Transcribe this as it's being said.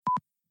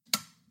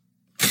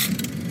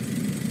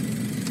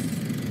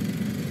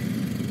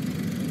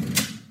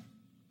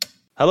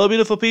Hello,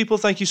 beautiful people.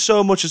 Thank you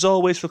so much, as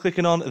always, for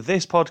clicking on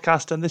this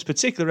podcast and this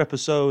particular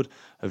episode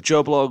of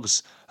Joe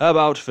Blogs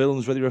about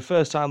films. Whether you're a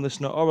first-time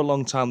listener or a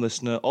long-time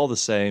listener, all the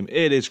same,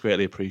 it is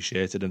greatly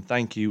appreciated, and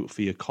thank you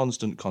for your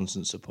constant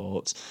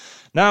support.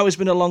 Now, it's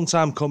been a long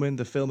time coming.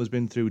 The film has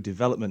been through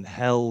development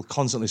hell,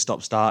 constantly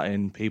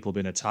stop-starting, people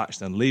being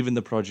attached and leaving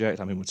the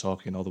project. I mean, we're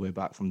talking all the way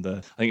back from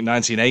the,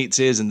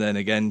 1980s, and then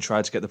again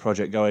tried to get the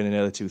project going in the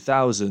early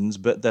 2000s,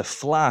 but The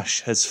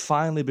Flash has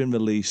finally been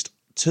released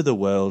to the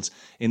world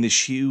in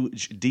this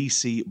huge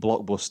DC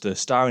blockbuster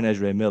starring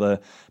Ezre Miller,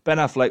 Ben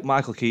Affleck,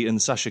 Michael Keaton,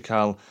 Sasha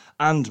Calle,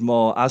 and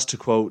more. As to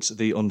quote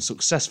the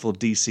unsuccessful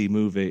DC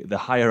movie, the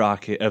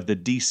hierarchy of the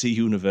DC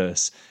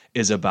universe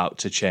is about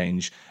to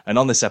change. And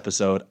on this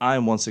episode, I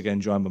am once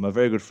again joined by my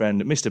very good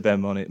friend, Mr. Ben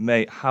Money.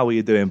 Mate, how are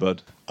you doing,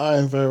 bud? I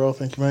am very well,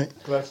 thank you, mate.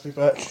 Glad to be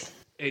back.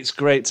 It's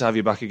great to have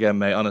you back again,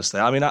 mate, honestly.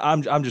 I mean,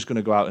 I'm just going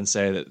to go out and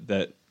say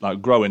that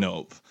like, growing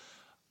up,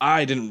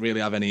 I didn't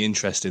really have any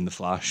interest in The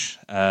Flash.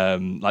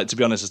 To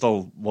be honest, I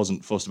still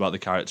wasn't fussed about the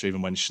character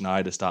even when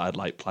Schneider started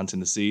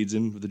planting the seeds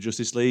in with the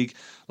Justice League.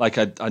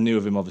 I knew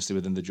of him obviously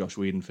within the Joss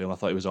Whedon film. I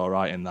thought he was all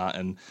right in that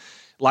and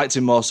liked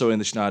him more so in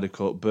the Schneider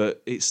cut,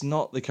 but it's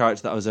not the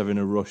character that I was ever in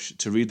a rush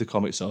to read the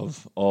comics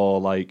of,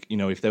 or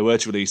if they were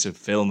to release a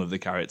film of the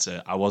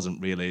character, I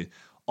wasn't really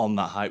on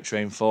that hype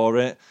train for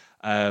it.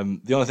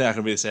 The only thing I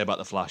can really say about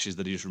The Flash is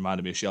that he just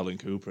reminded me of Sheldon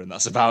Cooper, and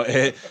that's about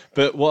it.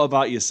 But what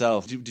about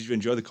yourself? Did you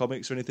enjoy the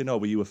comics or anything, or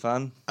were you a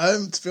fan?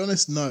 To be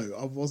honest, no.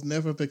 I was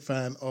never a big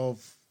fan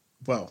of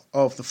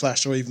The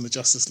Flash or even the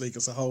Justice League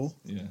as a whole.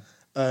 Yeah.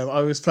 I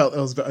always felt it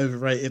was a bit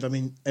overrated. I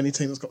mean, any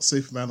team that's got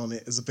Superman on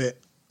it is a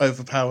bit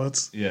overpowered.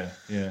 Yeah.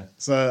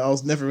 So I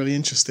was never really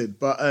interested.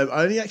 But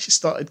I only actually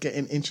started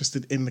getting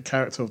interested in the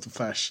character of The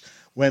Flash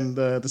when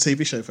the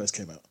TV show first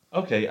came out.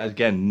 Okay,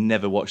 again,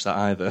 never watched that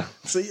either.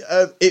 See,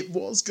 it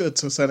was good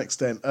to a certain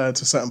extent, to a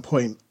certain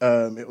point.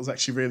 It was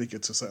actually really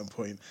good to a certain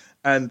point.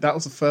 And that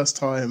was the first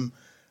time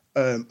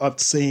I've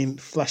seen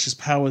Flash's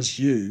powers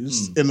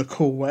used in a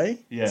cool way.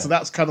 Yeah. So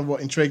that's kind of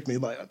what intrigued me.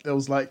 There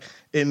was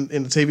in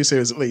the TV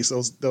series at least,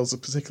 there was a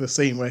particular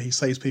scene where he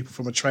saves people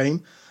from a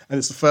train, and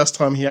it's the first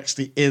time he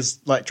actually is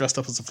dressed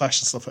up as a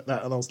Flash and stuff like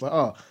that. And I was like,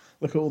 oh,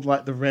 look at all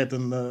the red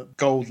and the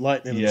gold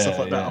lightning and stuff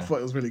like that. I thought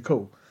it was really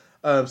cool.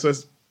 So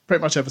it's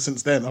pretty much ever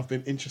since then I've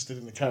been interested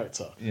in the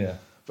character. Yeah.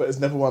 But it's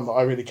never one that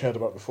I really cared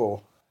about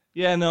before.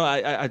 Yeah, no,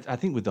 I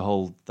think with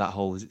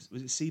was it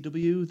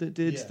CW that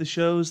did the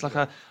shows?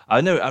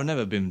 I've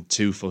never been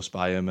too fussed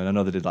by him, and I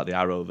know they did the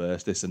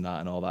Arrowverse, this and that,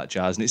 and all that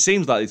jazz. And it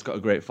seems like he's got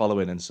a great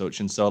following and such.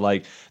 And so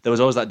there was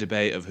always that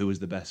debate of who was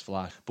the best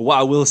Flash. But what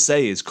I will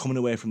say is, coming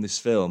away from this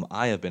film,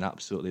 I have been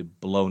absolutely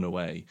blown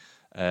away.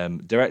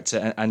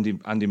 Director Andy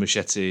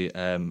Muschietti,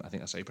 I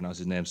think that's how you pronounce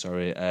his name.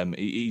 Sorry.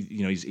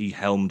 He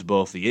helmed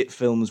both the It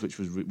films, which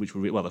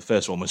were the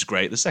first one was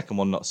great, the second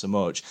one not so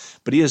much,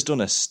 but he has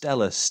done a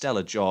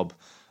stellar job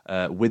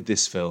with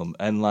this film,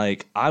 and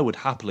I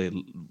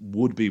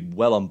would be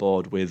well on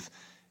board with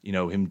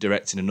him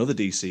directing another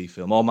DC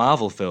film or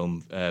Marvel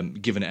film,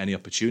 given it any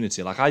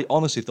opportunity. I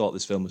honestly thought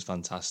this film was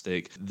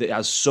fantastic. It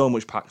has so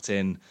much packed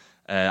in.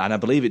 And I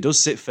believe it does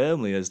sit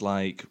firmly as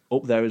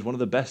up there as one of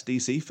the best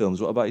DC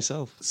films. What about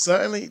yourself?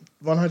 Certainly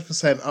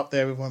 100% up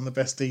there with one of the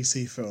best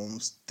DC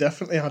films.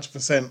 Definitely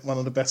 100% one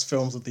of the best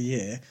films of the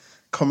year,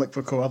 comic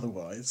book or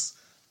otherwise.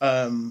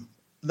 No,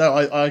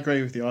 I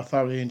agree with you. I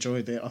thoroughly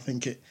enjoyed it. I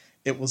think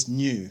it was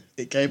new.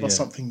 It gave us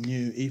something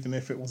new, even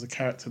if it was a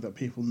character that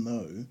people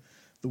know.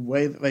 The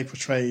way that they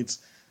portrayed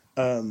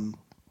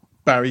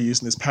Barry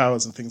using his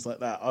powers and things like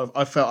that,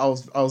 I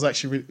felt I was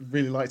actually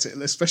really liked it,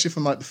 especially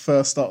from the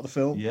first start of the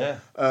film. Yeah.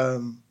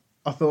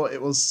 I thought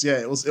it was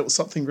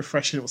something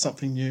refreshing. It was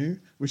something new,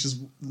 which is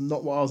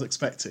not what I was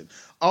expecting.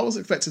 I was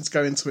expecting to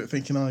go into it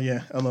thinking, oh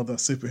yeah, another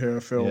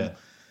superhero film,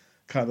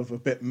 kind of a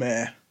bit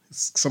meh,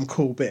 some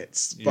cool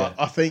bits. But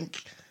I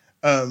think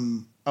I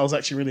was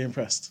actually really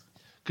impressed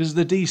because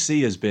the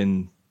DC has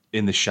been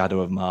in the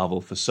shadow of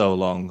Marvel for so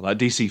long.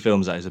 DC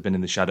films, that is, have been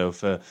in the shadow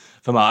for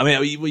Marvel. I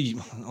mean, we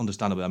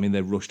understandably, I mean,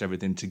 they rushed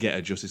everything to get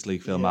a Justice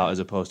League film out, as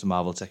opposed to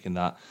Marvel taking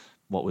that.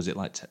 What was it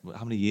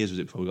how many years was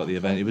it before we got the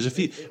event? It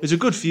was a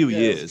good few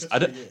years.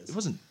 It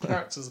wasn't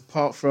characters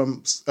apart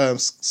from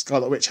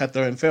Scarlet Witch had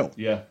their own film.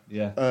 Yeah.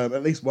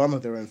 At least one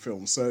of their own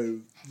films. So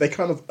they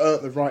kind of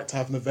earned the right to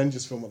have an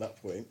Avengers film at that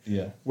point.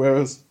 Yeah.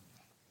 Whereas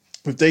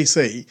with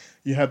DC,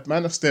 you had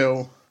Man of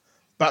Steel,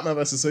 Batman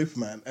vs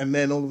Superman, and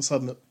then all of a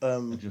sudden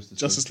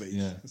Justice League.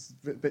 Yeah. It's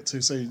a bit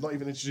too soon. You've not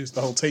even introduced the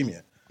whole team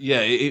yet.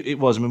 Yeah, it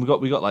was. I mean,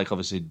 we got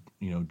obviously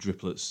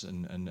driplets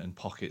and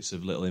pockets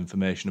of little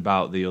information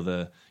about the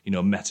other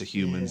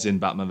meta-humans in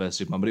Batman vs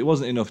Superman, but it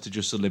wasn't enough to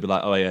just suddenly be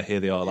like, oh yeah, here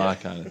they are,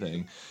 kind of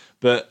thing.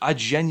 But I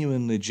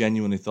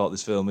genuinely thought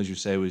this film, as you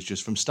say, was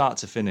just from start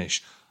to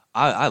finish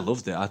I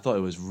loved it. I thought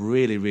it was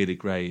really, really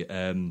great.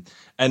 And,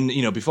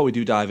 you know, before we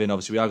do dive in,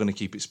 obviously we are going to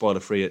keep it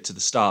spoiler-free to the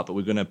start, but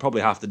we're going to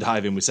probably have to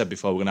dive in. We said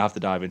before, we're going to have to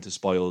dive into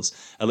spoils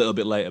a little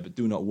bit later, but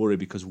do not worry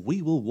because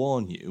we will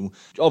warn you.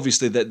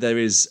 Obviously, that there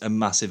is a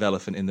massive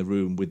elephant in the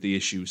room with the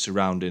issue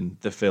surrounding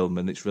the film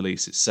and its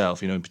release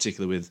itself, you know, in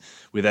particular with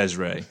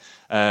Ezre.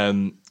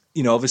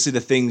 You know, obviously the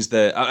things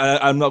that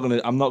I'm not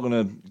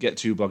gonna get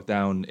too bogged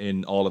down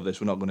in all of this.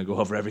 We're not going to go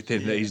over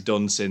everything that he's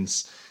done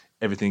since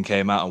everything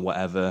came out and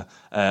whatever.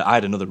 I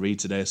had another read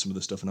today of some of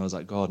the stuff and I was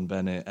like, Gordon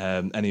Bennett.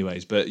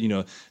 Anyways, but you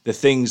know, the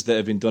things that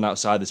have been done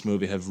outside this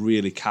movie have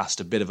really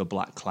cast a bit of a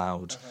black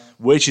cloud,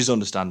 which is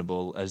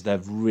understandable as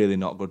they're really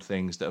not good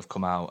things that have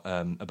come out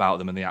about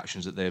them and the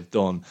actions that they've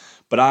done.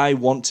 But I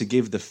want to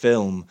give the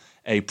film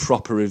a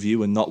proper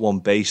review and not one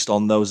based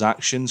on those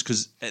actions,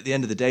 because at the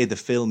end of the day, the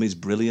film is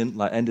brilliant.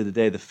 Like, end of the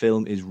day, the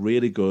film is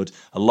really good,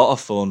 a lot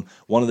of fun,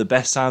 one of the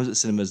best times at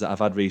cinemas that I've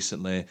had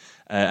recently.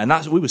 And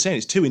that's what we were saying,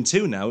 it's 2 in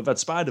 2 now. We've had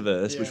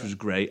Spider-Verse, which was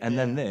great, and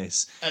then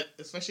this.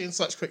 Especially in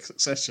such quick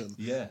succession.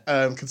 Yeah.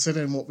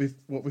 Considering what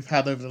we've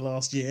had over the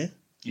last year.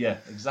 Yeah,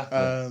 exactly.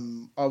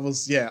 I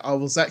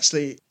was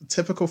actually,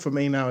 typical for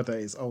me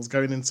nowadays, I was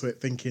going into it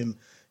thinking,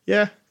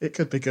 yeah, it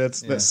could be good,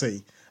 let's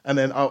see. And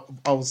then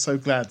I was so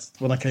glad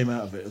when I came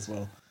out of it as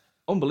well.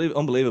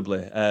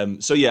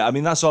 Unbelievably. So yeah, I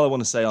mean, that's all I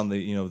want to say on the,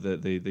 you know,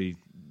 the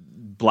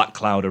black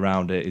cloud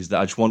around it, is that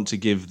I just want to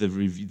give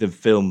the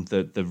film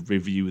the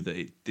review that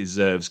it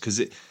deserves,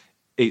 because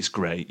it's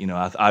great. You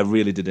know, I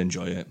really did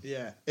enjoy it.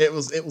 Yeah, it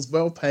was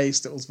well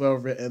paced. It was well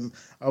written.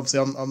 Obviously,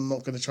 I'm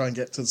not going to try and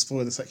get to the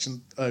spoiler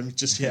section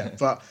just yet,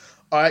 but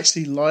I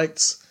actually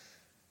liked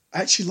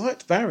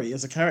Barry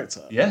as a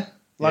character. Yeah,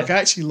 I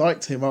actually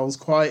liked him. I was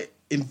quite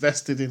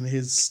invested in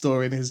his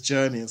story and his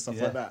journey and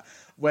stuff like that.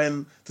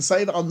 When to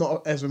say that I'm not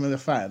an Ezra Miller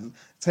fan,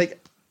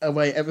 take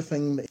away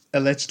everything that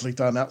allegedly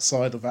done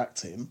outside of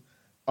acting.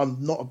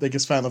 I'm not the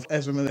biggest fan of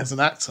Ezra Miller as an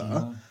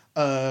actor.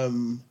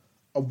 No.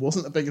 I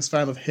wasn't the biggest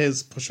fan of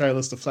his portrayal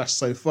as the Flash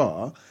so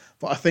far,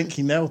 but I think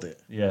he nailed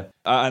it. Yeah,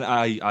 and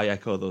I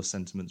echo those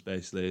sentiments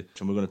basically.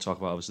 And we're going to talk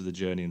about obviously the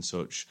journey and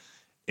such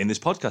in this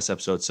podcast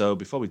episode. So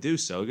before we do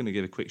so, we're going to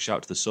give a quick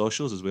shout to the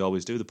socials, as we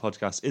always do. The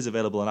podcast is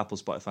available on Apple,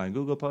 Spotify and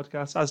Google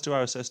Podcasts, as to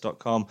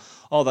RSS.com,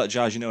 all that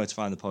jazz. You know where to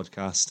find the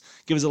podcast.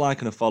 Give us a like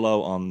and a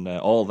follow on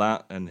all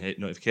that, and hit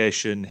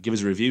notification. Give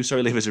us a review.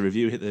 Leave us a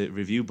review. Hit the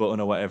review button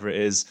or whatever it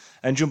is.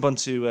 And jump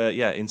onto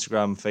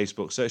Instagram,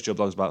 Facebook, search Joe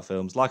Blogs About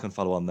Films. Like and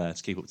follow on there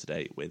to keep up to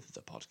date with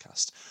the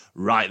podcast.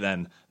 Right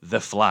then, The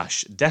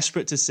Flash.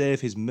 Desperate to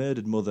save his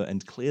murdered mother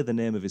and clear the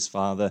name of his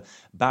father,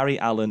 Barry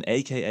Allen,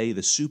 a.k.a.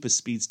 the super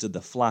speedster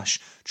The Flash,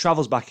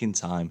 travels back in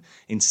time.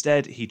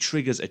 Instead, he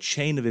triggers a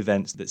chain of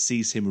events that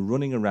sees him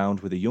running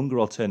around with a younger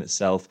alternate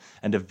self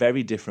and a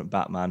very different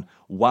Batman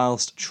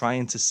whilst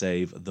trying to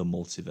save the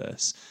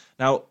multiverse.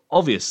 Now,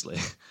 obviously,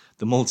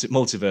 the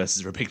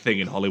multiverses are a big thing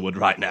in Hollywood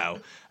right now.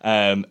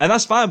 And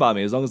that's fine by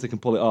me, as long as they can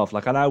pull it off.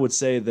 And I would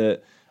say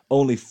that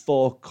only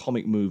 4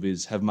 comic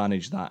movies have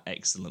managed that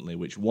excellently,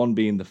 which one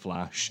being The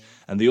Flash,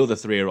 and the other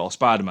 3 are all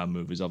Spider-Man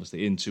movies,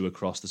 obviously, Into,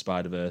 Across the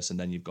Spider-Verse, and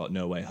then you've got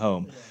No Way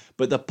Home. Yeah.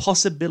 But the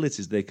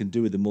possibilities they can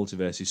do with the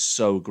multiverse is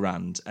so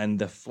grand, and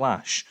The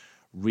Flash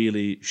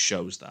really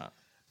shows that.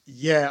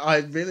 Yeah,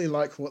 I really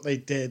like what they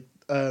did.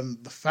 The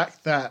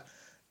fact that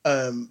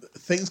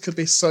things could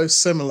be so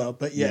similar,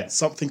 but yet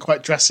something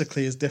quite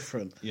drastically is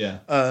different.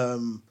 Yeah.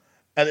 And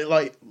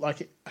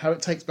it how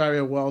it takes Barry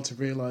a while to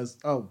realise,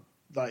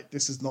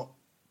 this is not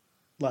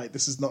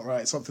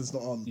right. Something's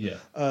not on. Yeah.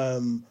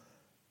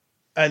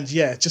 And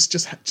yeah, just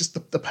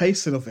the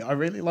pacing of it. I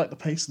really like the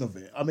pacing of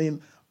it. I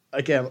mean,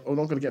 again, I'm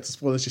not going to get to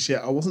spoilers just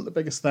yet. I wasn't the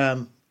biggest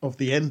fan of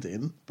the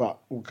ending, but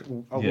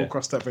we'll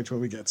cross that bridge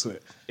when we get to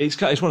it.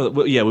 It's one of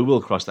the, we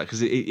will cross that,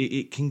 because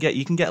you can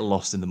get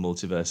lost in the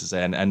multiverses,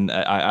 and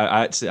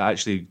I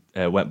actually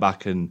went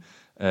back and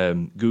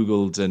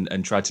Googled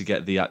and tried to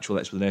get the actual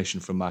explanation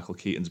from Michael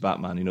Keaton's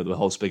Batman. You know, the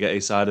whole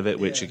spaghetti side of it,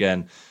 which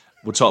again,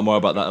 we'll talk more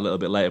about that a little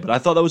bit later. But I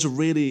thought that was a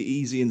really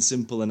easy and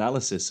simple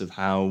analysis of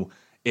how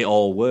it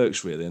all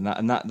works, really, and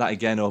that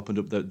again opened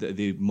up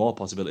the more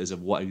possibilities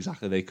of what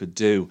exactly they could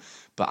do.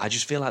 But I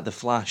just feel like The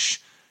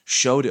Flash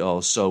showed it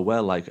all so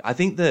well. Like, I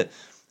think that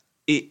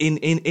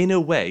in a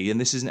way, and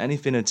this isn't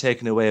anything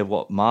taken away of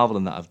what Marvel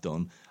and that have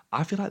done,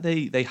 I feel like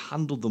they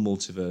handled the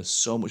multiverse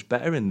so much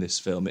better in this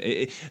film.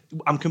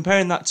 I'm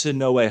comparing that to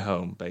No Way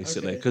Home,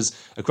 basically, because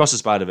Across the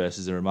Spider-Verse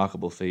is a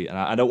remarkable feat, and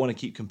I don't want to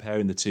keep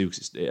comparing the two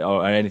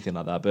or anything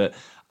like that, but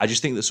I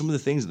just think that some of the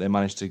things that they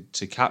managed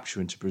to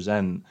capture and to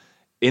present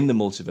in the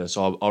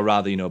multiverse, or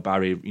rather, you know,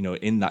 Barry, you know,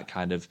 in that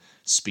kind of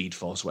speed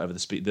force, whatever the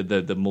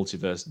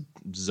multiverse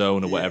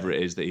zone or whatever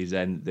it is that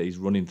he's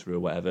running through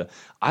or whatever,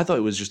 I thought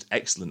it was just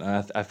excellent,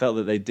 and I felt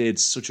that they did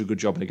such a good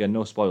job. And again,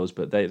 no spoilers,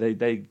 but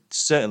they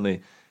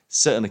certainly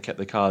kept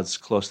the cards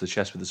close to the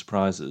chest with the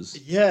surprises.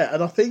 Yeah,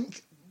 and I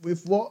think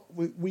with what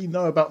we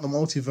know about the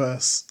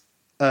multiverse,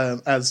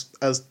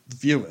 as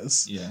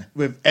viewers,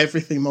 with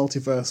everything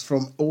multiverse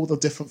from all the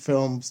different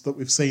films that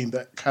we've seen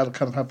that kind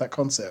of have that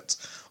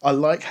concept. I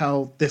like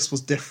how this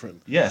was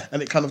different,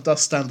 and it kind of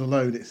does stand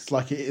alone. It's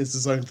like it is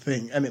its own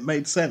thing, and it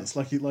made sense.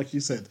 Like you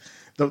said,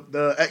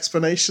 the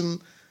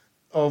explanation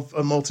of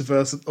a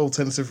multiverse,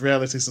 alternative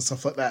realities, and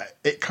stuff like that.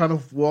 It kind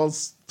of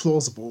was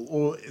plausible,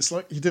 or it's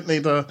like you didn't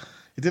need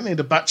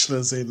a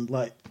bachelor's in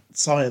like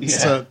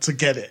science to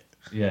get it,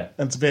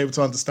 and to be able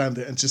to understand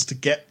it, and just to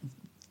get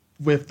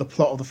with the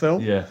plot of the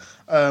film,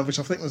 which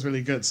I think was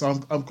really good. So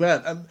I'm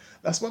glad, and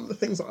that's one of the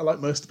things that I like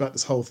most about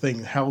this whole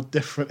thing: how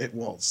different it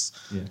was,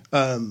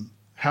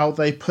 how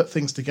they put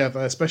things together,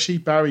 especially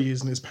Barry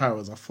using his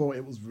powers. I thought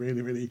it was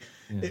really, really.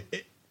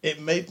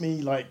 It made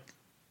me like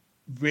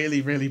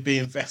really, really be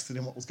invested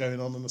in what was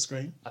going on the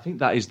screen. I think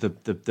that is the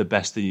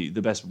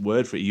best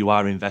word for it. You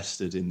are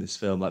invested in this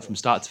film. Like from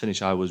start to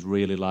finish, I was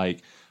really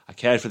like, I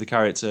cared for the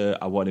character.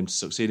 I wanted him to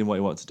succeed in what he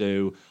wanted to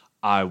do.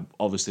 I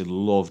obviously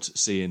loved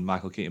seeing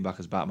Michael Keaton back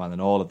as Batman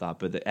and all of that.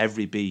 But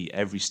every beat,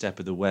 every step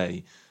of the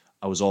way,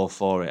 I was all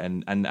for it.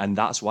 And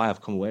that's why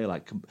I've come away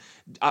like,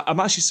 I'm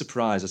actually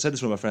surprised. I said this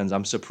to one of my friends.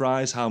 I'm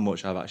surprised how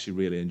much I've actually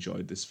really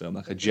enjoyed this film.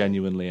 Like I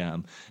genuinely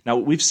am. Now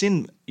we've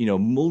seen,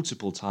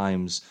 multiple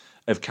times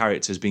of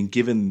characters being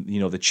given,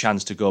 the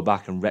chance to go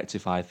back and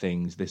rectify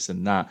things, this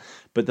and that.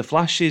 But The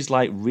Flash is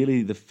like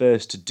really the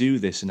first to do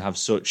this and have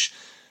such,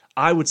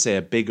 I would say,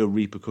 a bigger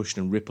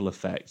repercussion and ripple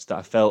effect that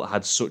I felt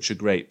had such a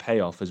great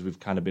payoff, as we've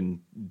kind of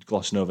been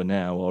glossing over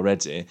now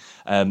already.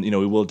 We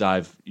will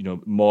dive,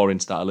 more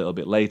into that a little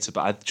bit later.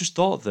 But I just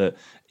thought that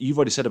you've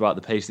already said about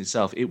the pacing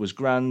itself. It was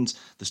grand.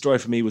 The story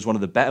for me was one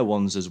of the better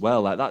ones as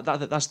well. Like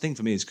that's the thing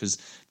for me, is because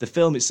the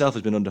film itself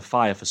has been under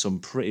fire for some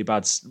pretty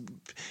bad.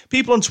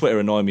 People on Twitter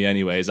annoy me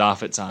anyways,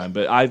 half at time.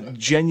 But I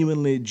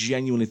genuinely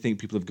think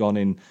people have gone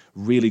in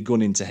really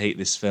gunning to hate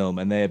this film,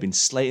 and they have been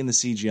slating the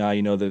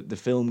CGI. The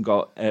film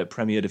got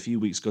premiered a few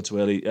weeks ago to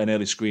an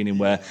early screening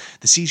where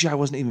the CGI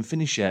wasn't even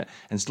finished yet,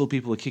 and still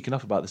people are kicking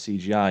off about the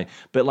CGI.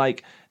 But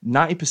like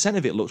 90%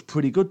 of it looks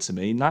pretty good to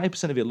me.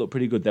 90% of it looked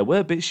pretty good. There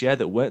were bits,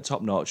 that weren't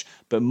top notch,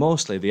 but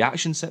mostly the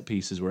action set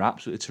pieces were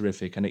absolutely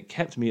terrific, and it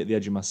kept me at the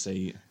edge of my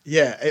seat.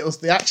 Yeah, it was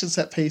the action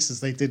set pieces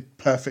they did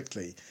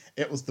perfectly.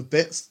 It was the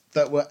bits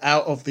that were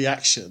out of the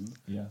action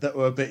that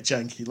were a bit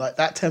janky, like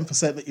that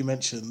 10% that you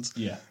mentioned.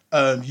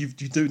 You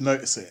do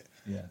notice it.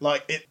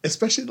 Like it,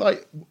 especially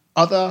like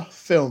other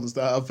films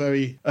that are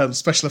very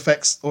special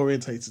effects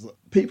orientated.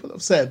 People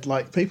have said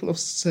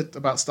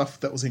about stuff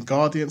that was in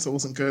Guardians that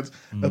wasn't good,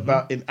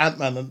 about in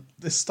Ant-Man, and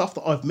this stuff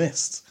that I've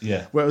missed.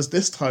 Whereas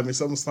this time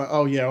it's almost like,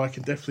 oh yeah, I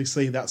can definitely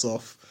see that's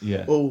off.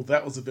 Oh,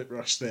 that was a bit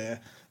rushed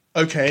there.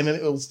 Okay, and then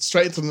it was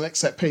straight into the next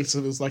set piece,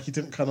 and it was like you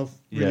didn't kind of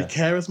really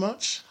care as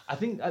much. I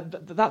think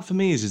that for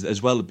me is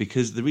as well,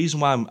 because the reason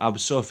why I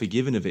was so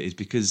forgiving of it is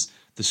because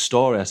the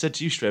story, I said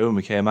to you straight away when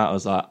we came out, I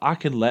was like, I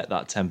can let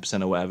that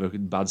 10% or whatever,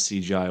 bad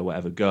CGI or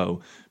whatever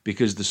go,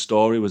 because the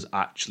story was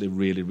actually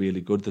really,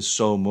 really good. There's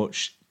so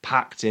much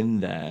packed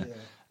in there.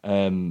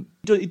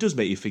 It does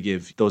make you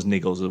forgive those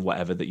niggles or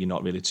whatever that you're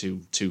not really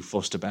too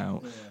fussed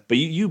about. But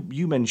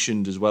you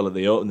mentioned as well at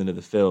the opening of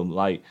the film,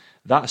 like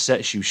that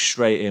sets you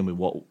straight in with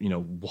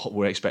what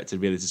we're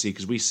expected really to see,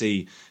 because we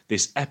see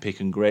this epic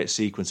and great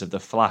sequence of the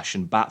Flash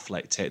and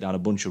Batfleck take down a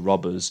bunch of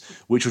robbers,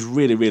 which was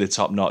really, really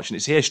top notch. And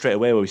it's here straight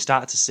away where we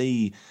start to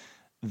see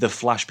the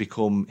Flash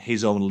become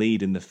his own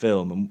lead in the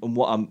film. And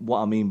what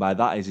I mean by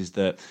that is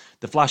that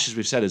the Flash, as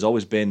we've said, has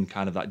always been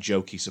kind of that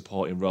jokey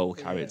supporting role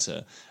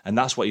character. And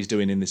that's what he's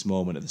doing in this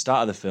moment. At the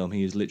start of the film,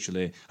 he is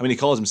literally, he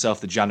calls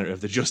himself the janitor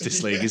of the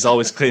Justice League. He's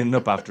always cleaning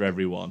up after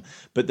everyone.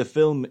 But the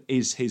film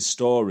is his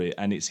story,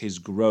 and it's his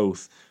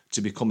growth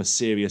to become a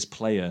serious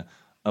player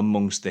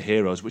amongst the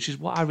heroes, which is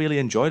what I really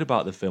enjoyed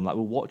about the film. Like,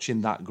 we're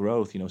watching that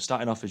growth,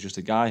 starting off as just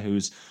a guy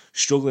who's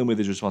struggling with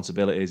his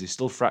responsibilities. He's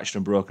still fractured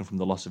and broken from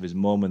the loss of his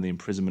mum and the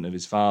imprisonment of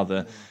his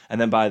father.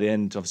 And then by the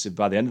end of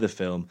the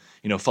film,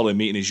 following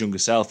meeting his younger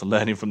self and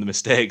learning from the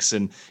mistakes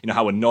and,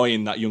 how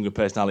annoying that younger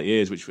personality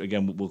is, which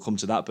again, we'll come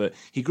to that, but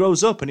he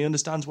grows up and he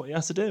understands what he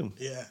has to do.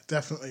 Yeah,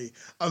 definitely.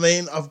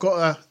 I've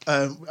got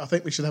I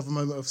think we should have a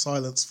moment of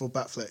silence for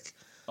Batfleck.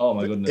 Oh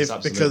my goodness,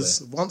 absolutely.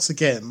 Because once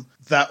again,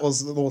 that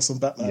was an awesome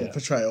Batman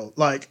portrayal.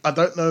 Like, I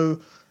don't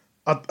know,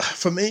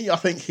 for me, I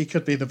think he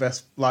could be the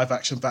best live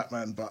action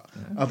Batman, but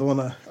I don't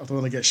want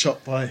to get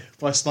shot by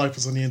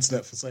snipers on the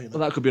internet for saying that.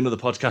 Well, that could be another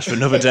podcast for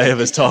another day of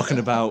us talking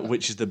about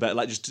which is the best,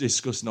 like just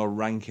discussing or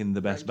ranking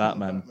the best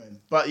Batman.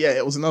 But yeah,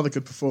 it was another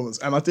good performance,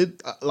 and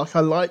I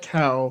like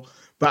how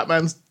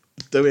Batman's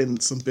doing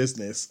some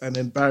business, and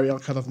then Barry, I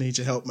kind of need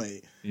your help,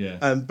 mate.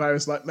 And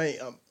Barry's like, mate,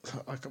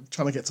 I'm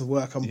trying to get to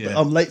work.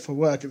 I'm late for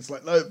work. And it's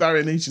like, no, Barry,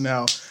 I need you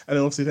now. And then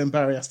obviously then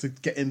Barry has to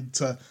get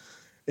into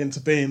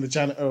being the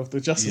janitor of the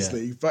Justice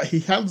League. But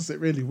he handles it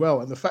really well.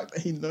 And the fact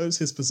that he knows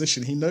his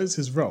position, he knows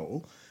his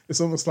role,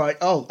 It's almost like,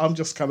 oh, I'm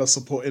just kind of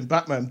supporting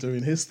Batman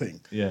doing his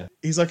thing. Yeah.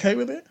 He's okay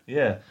with it?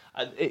 Yeah.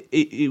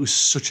 It was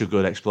such a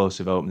good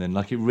explosive opening.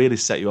 Like, it really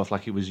set you off.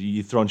 Like, it was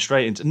you thrown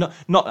straight into not.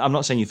 I'm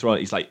not saying you throw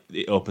it. It's like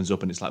it opens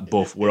up and it's like,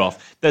 buff, we're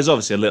off. There's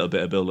obviously a little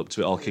bit of build up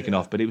to it all kicking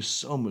off, but it was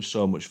so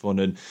much fun.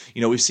 And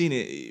we've seen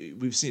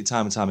it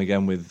time and time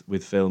again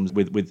with films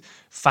with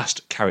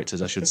fast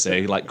characters, I should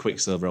say, like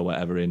Quicksilver or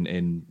whatever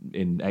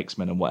in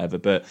X-Men and whatever.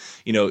 But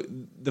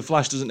the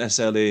Flash doesn't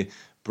necessarily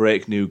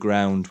break new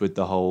ground with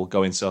the whole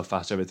going so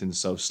fast, everything's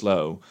so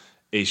slow.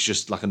 It's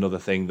just like another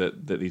thing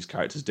that these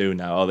characters do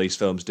now, or these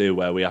films do,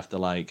 where we have to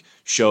like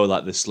show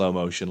like the slow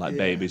motion, like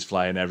babies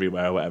flying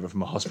everywhere or whatever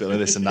from a hospital and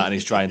this and that, and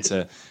he's trying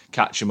to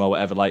catch them or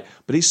whatever. Like,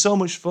 but it's so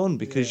much fun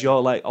because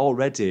you're like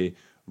already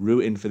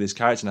rooting for this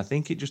character, and I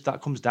think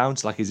that comes down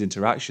to like his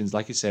interactions,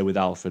 like you say, with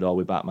Alfred or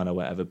with Batman or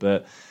whatever.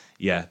 But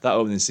yeah, that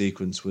opening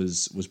sequence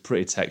was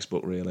pretty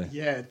textbut, really.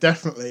 Yeah,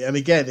 definitely. And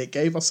again, it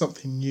gave us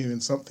something new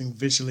and something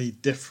visually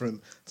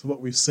different to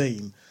what we've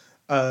seen.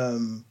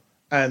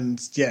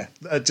 And yeah,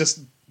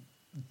 just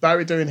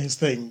Barry doing his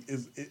thing,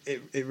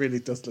 it really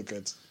does look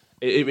good.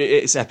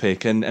 It's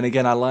epic. And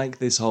again, I like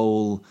this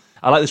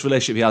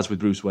relationship he has with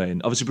Bruce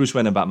Wayne. Obviously, Bruce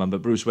Wayne and Batman,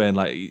 but Bruce Wayne,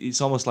 like,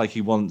 it's almost like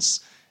he wants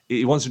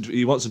him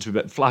to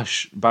be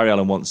Flash. Barry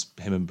Allen wants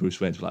him and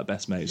Bruce Wayne to be like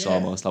best mates,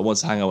 almost like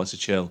wants to hang out, wants to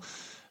chill.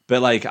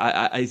 But like,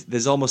 I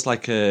there's almost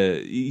like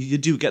you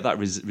do get that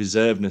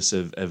reservedness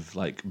of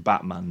like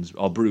Batman's,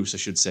 or Bruce, I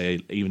should say,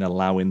 even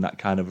allowing that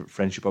kind of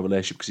friendship or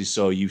relationship because he's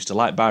so used to,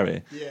 like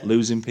Barry,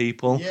 losing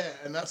people. Yeah,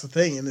 and that's the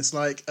thing. And it's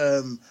like,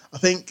 I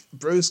think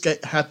Bruce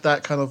had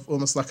that kind of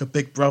almost like a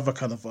big brother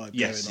kind of vibe going on.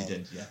 Yes, he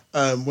did,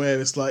 yeah. Where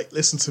it's like,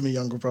 listen to me,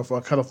 younger brother, I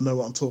kind of know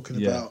what I'm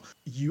talking about.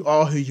 You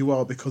are who you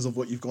are because of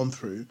what you've gone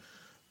through.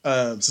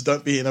 So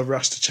don't be in a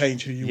rush to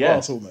change who you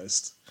are,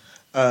 almost.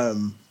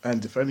 And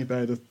if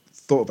anybody had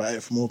thought about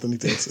it for more than he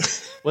did.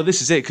 Well,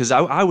 this is it, because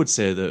I would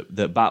say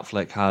that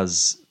Batfleck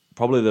has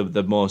probably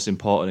the most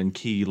important and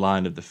key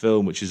line of the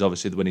film, which is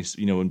obviously when he's,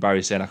 when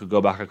Barry's saying, I could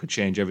go back, I could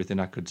change everything,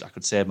 I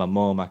could save my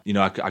mum, I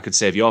could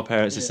save your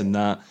parents, this and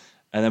that.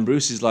 And then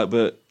Bruce is like,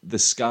 but the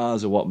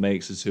scars are what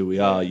makes us who we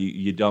are.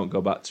 You don't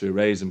go back to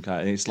erase them, kind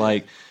of. And it's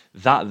like,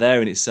 that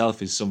there in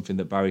itself is something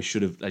that Barry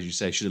should have, as you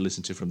say,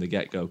 listened to from the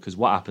get-go, because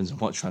what happens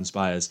and what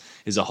transpires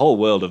is a whole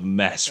world of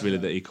mess, really,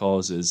 that he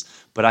causes.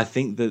 But I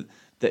think that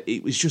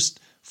it was just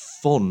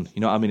fun, you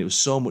know what I mean? It was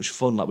so much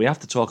fun. Like, we have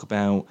to talk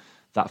about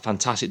that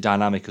fantastic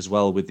dynamic as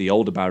well with the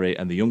older Barry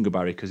and the younger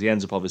Barry, because he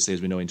ends up, obviously,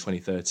 as we know, in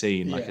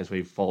 2013, like, as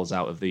he falls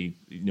out of the,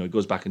 he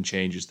goes back and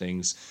changes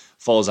things,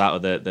 falls out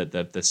of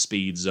the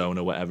speed zone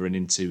or whatever, and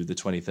into the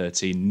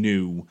 2013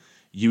 new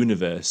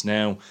universe.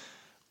 Now,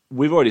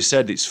 we've already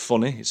said it's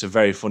funny, it's a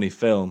very funny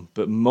film,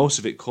 but most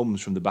of it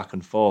comes from the back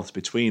and forth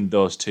between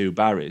those two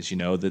Barrys,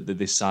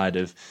 this side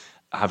of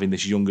having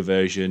this younger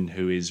version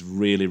who is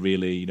really,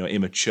 really,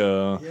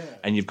 immature,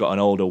 and you've got an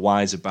older,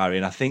 wiser Barry.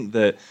 And I think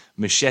that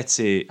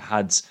Machete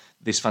had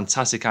this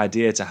fantastic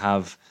idea to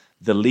have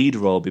the lead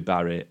role be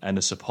Barry and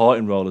a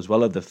supporting role as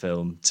well of the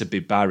film to be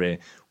Barry,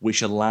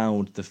 which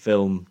allowed the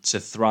film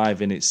to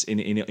thrive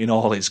in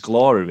all its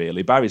glory,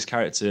 really. Barry's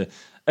character,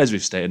 as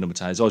we've stated a number of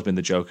times, has always been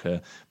the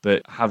Joker,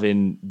 but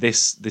having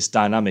this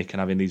dynamic and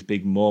having these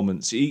big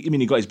moments, he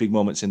got his big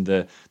moments in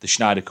the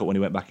Schneider Cut when he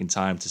went back in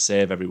time to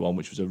save everyone,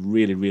 which was a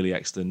really, really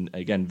excellent,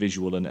 again,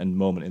 visual and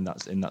moment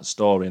in that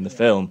story, in the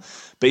film.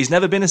 But he's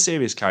never been a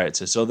serious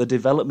character, so the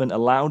development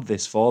allowed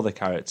this for the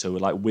character,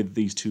 like with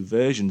these two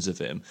versions of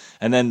him.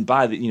 And then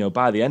by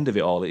the end of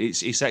it all,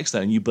 it's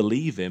excellent, and you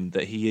believe him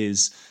that he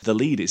is the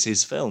lead. It's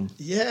his film.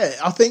 Yeah,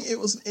 I think it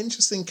was an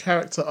interesting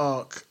character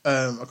arc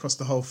across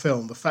the whole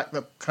film. The fact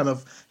that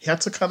he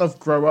had to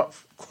grow up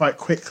quite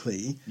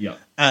quickly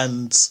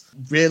and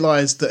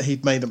realise that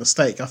he'd made a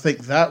mistake. I think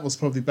that was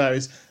probably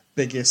Barry's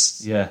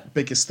biggest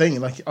thing.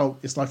 Like,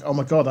 it's like, oh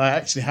my God, I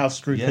actually have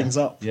screwed things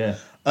up.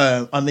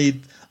 I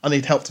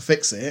need help to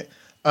fix it.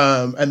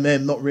 And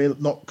then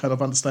not kind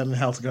of understanding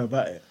how to go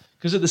about it.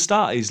 Because at the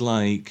start he's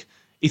like,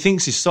 he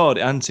thinks he's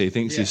sorted it, he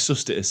thinks he's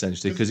sussed it,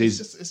 essentially. Because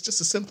it's just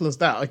as simple as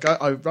that. Like,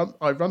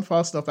 I run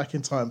fast enough back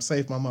in time,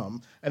 save my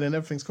mum, and then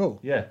everything's cool.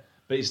 Yeah.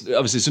 But it's,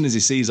 obviously, as soon as he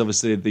sees,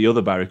 the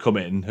other Barry come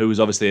in, who's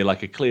obviously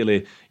like a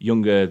clearly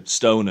younger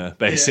stoner,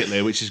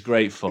 basically, which is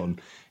great fun,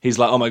 he's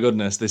like, oh my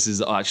goodness, this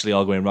is actually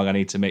all going wrong. I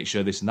need to make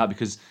sure this and that,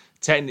 because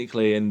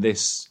technically in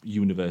this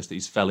universe that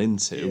he's fell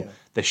into,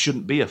 there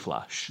shouldn't be a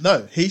Flash.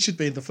 No, he should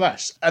be in the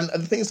Flash. And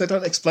the thing is, they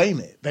don't explain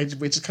it.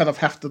 We just kind of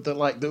have to,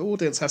 the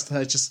audience has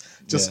to just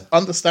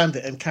understand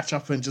it and catch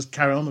up and just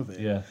carry on with it.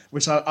 Yeah.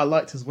 Which I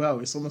liked as well.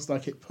 It's almost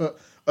like it put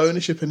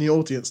ownership in the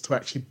audience to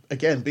actually,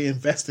 again, be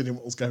invested in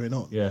what was going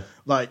on. Yeah.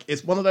 Like,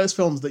 it's one of those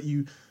films that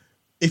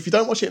if you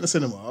don't watch it in the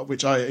cinema,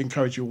 which I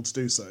encourage you all to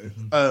do so,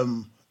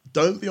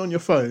 don't be on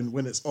your phone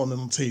when it's on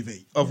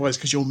TV. Otherwise,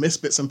 because you'll miss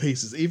bits and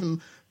pieces, even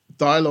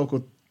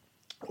dialogue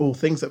or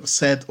things that were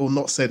said or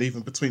not said,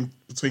 even between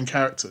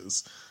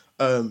characters.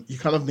 You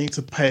kind of need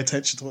to pay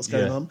attention to what's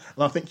going on,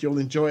 and I think you'll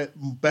enjoy it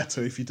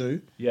better if you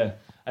do. Yeah,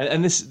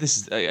 And this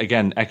is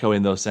again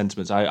echoing those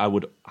sentiments. I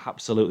would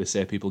absolutely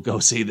say people go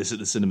see this at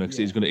the cinema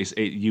because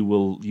you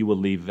will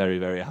leave very,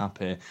 very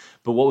happy.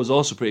 But what was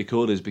also pretty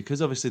cool is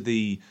because obviously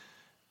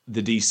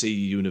the DC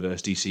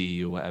universe,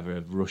 DCE or whatever,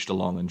 have rushed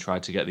along and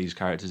tried to get these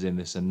characters in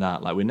this and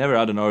that. Like, we never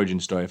had an origin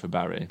story for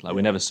Barry. Like,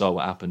 we never saw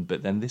what happened.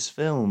 But then this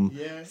film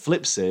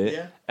flips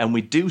it, and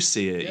we do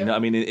see it. You know what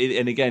I mean?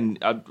 And again,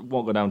 I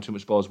won't go down too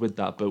much balls with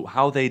that, but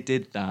how they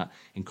did that,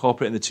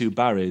 incorporating the two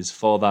Barrys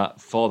for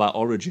that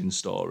origin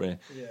story,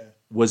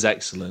 was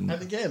excellent.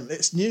 And again,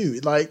 it's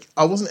new. Like,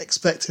 I wasn't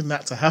expecting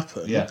that to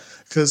happen. Yeah.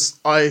 Because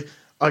I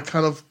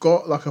kind of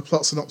got like a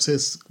plot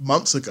synopsis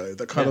months ago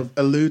that kind of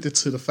alluded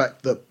to the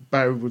fact that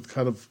Barry would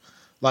kind of,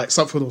 like,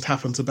 something would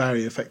happen to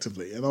Barry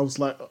effectively. And I was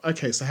like,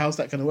 okay, so how's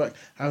that going to work?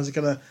 How is it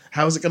going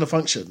to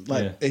function?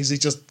 Like, is he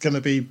just going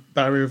to be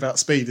Barry without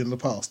speed in the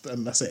past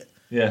and that's it?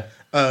 Yeah.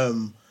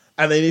 And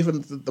then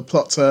even the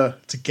plot to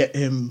get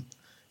him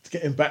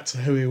back to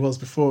who he was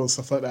before and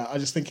stuff like that. I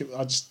just think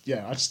I just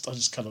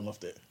kind of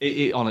loved it.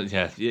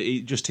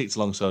 It just ticked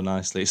along so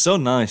nicely. It's so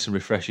nice and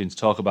refreshing to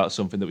talk about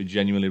something that we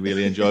genuinely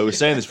really enjoy. We were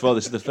saying this before.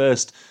 This is the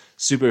first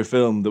superhero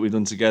film that we've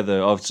done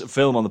together, or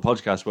film on the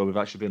podcast where we've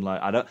actually been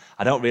like,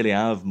 I don't really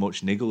have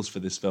much niggles for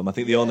this film. I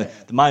think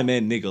my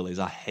main niggle is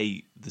I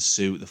hate the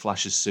suit, the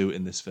Flash's suit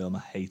in this film. I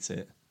hate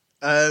it.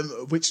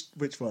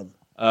 Which one?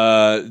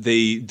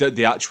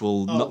 The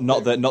actual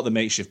not the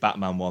makeshift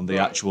Batman one, the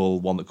actual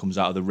one that comes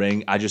out of the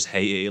ring. I just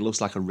hate it. It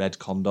looks like a red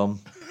condom.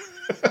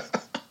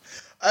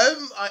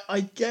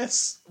 I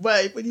guess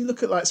when you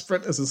look at like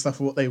sprinters and stuff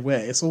and what they wear,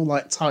 it's all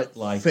like tight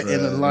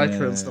fitting and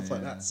lycra and stuff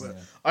like that. So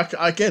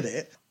I get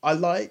it. I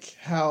like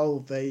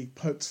how they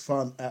poked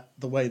fun at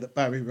the way that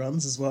Barry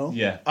runs as well.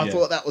 I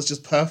thought that was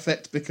just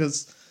perfect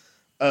because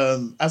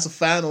as a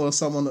fan or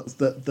someone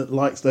that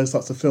likes those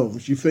types of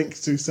films, you think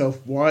to yourself,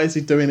 why is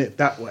he doing it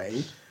that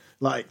way?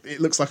 Like, it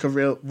looks like a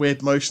real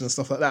weird motion and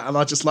stuff like that. And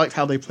I just liked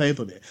how they played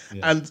on it.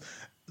 And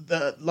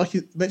like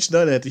you mentioned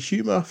earlier, the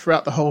humour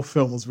throughout the whole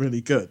film was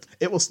really good.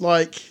 It was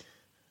like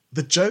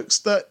the jokes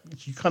that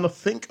you kind of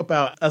think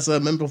about as a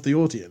member of the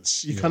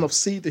audience. You kind of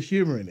see the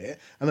humour in it,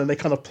 and then they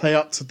kind of play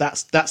up to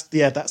that's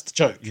the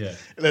joke. Yeah.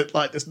 And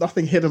like, there's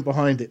nothing hidden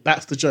behind it.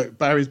 That's the joke.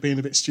 Barry's being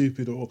a bit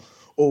stupid,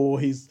 or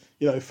he's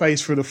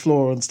phased through the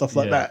floor and stuff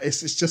like that.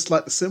 It's just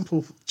like the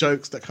simple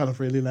jokes that kind of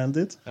really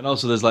landed. And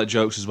also there's like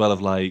jokes as well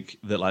of like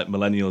that, like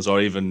millennials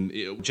or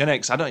even Gen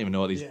X, I don't even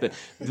know what these but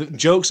the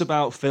jokes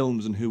about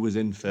films and who was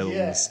in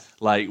films,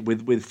 like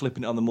with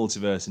flipping it on the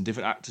multiverse and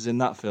different actors in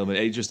that film.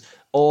 It just,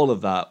 all of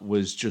that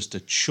was just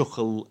a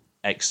chuckle,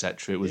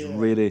 etc. It was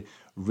really,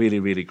 really,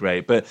 really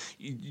great. But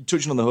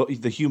touching on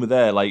the humour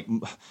there, like,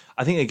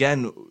 I think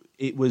again,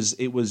 it was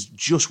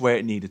just where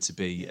it needed to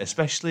be,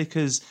 especially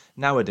because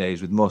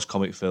nowadays with most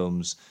comic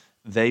films,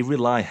 they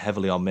rely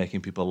heavily on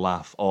making people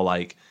laugh, or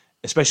like,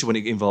 especially when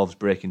it involves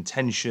breaking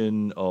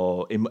tension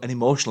or an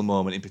emotional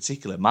moment in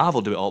particular. Marvel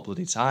do it all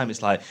bloody time.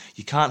 It's like,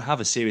 you can't have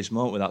a serious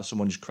moment without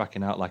someone just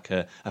cracking out like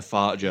a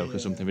fart joke or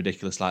something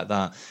ridiculous like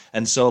that.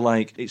 And so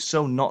like, it's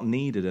so not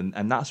needed.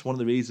 And that's one of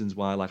the reasons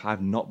why like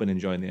I've not been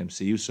enjoying the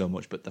MCU so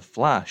much. But The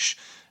Flash,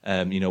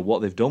 what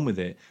they've done with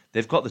it,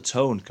 they've got the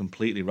tone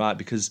completely right,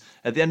 because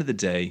at the end of the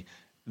day,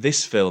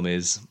 this film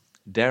is,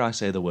 dare I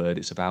say the word,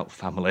 it's about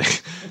family.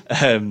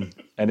 And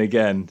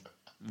again,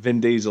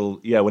 Vin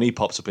Diesel, when he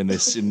pops up in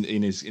this in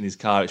his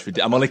car, it's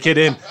ridiculous. I'm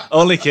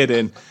only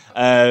kidding.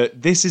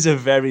 This is a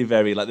very,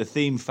 very, like, the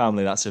theme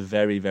family, that's a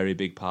very, very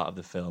big part of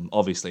the film.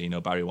 Obviously,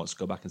 Barry wants to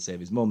go back and save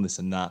his mum, this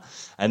and that.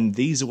 And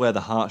these are where the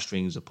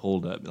heartstrings are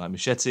pulled up. Like,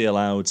 Machete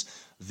allowed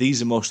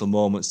these emotional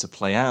moments to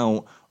play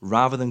out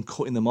rather than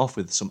cutting them off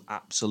with some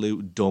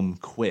absolute dumb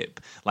quip.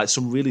 Like,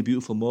 some really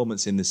beautiful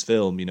moments in this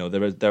film,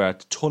 there are a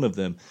ton of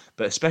them,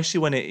 but especially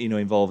when it,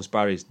 involves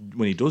Barry,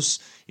 when he does,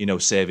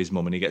 save his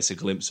mum and he gets a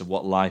glimpse of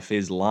what life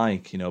is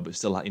like, but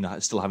still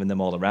having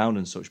them all around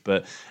and such.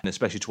 But, and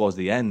especially towards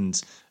the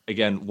end,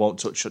 again,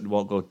 won't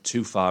go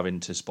too far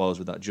into spoilers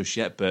with that just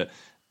yet, but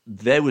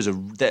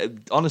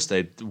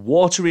honestly,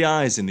 watery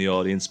eyes in the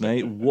audience,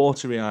 mate.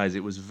 Watery eyes.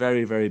 It was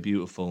very, very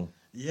beautiful.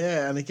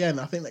 Yeah, and again,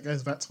 I think that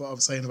goes back to what I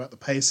was saying about the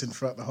pacing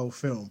throughout the whole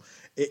film.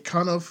 It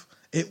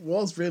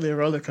was really a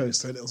roller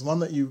coaster, and it was one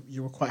that you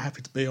were quite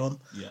happy to be on.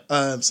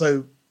 Yeah.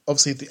 So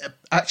obviously the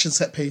action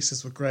set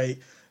pieces were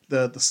great.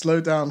 The slow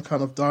down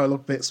kind of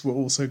dialogue bits were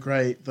also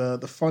great. The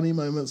funny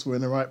moments were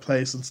in the right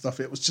place and stuff.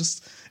 It was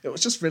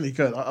just really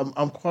good.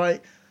 I'm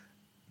quite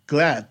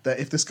glad that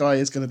if this guy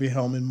is going to be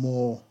helming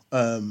more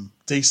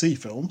DC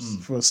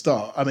films for a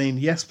start, I mean,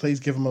 yes, please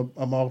give him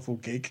a Marvel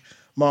gig.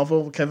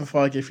 Marvel, Kevin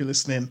Feige, if you're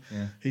listening,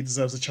 he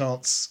deserves a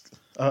chance.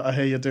 I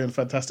hear you're doing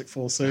Fantastic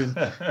Four soon.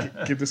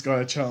 Give this guy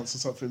a chance or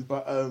something.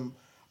 But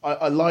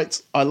I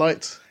liked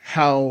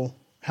how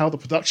the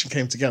production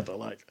came together.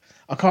 Like,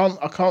 I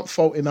can't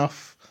fault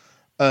enough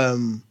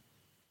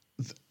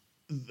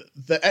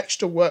the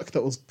extra work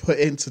that was put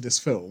into this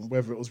film,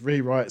 whether it was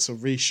rewrites or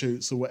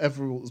reshoots or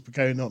whatever was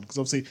going on, because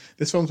obviously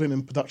this film's been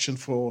in production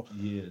for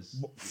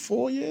years,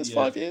 4 years,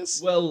 5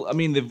 years. Well, I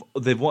mean,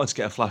 they've wanted to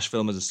get a Flash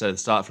film, as I said, at the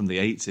start from the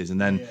 80s, and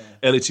then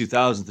early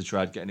 2000s they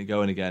tried getting it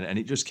going again, and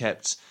it just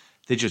kept.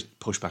 They just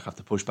pushback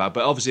after pushback.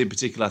 But obviously, in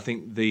particular, I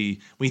think when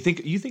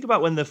you think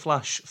about when the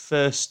Flash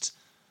first.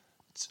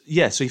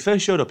 Yeah, so he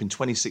first showed up in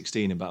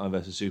 2016 in Batman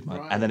vs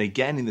Superman, and then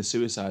again in the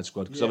Suicide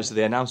Squad, because obviously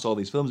they announced all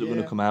these films that were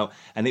going to come out,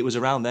 and it was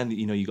around then that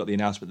you got the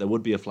announcement there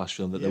would be a Flash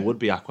film, that there would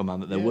be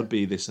Aquaman, that there would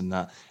be this and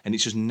that, and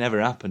it's just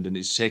never happened, and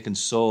it's taken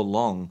so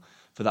long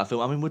for that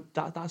film. I mean,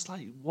 that's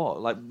like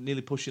what, like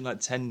nearly pushing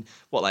like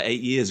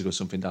 8 years ago,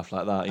 something daft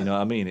like that. You know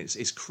what I mean?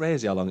 It's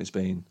crazy how long it's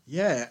been.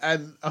 Yeah,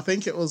 and I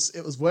think it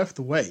was worth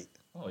the wait.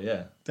 Oh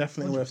yeah,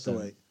 definitely 100%. Worth the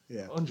wait.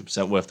 Yeah,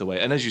 100% worth the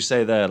wait. And as you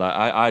say there, like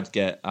I'd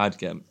get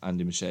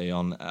Andy Muschietti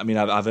on. I mean,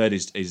 I've heard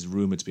he's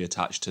rumored to be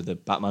attached to the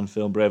Batman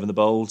film Brave and the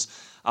Bold.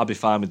 I'll be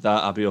fine with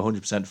that. I'll be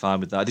 100% fine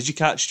with that.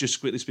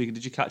 Just quickly speaking,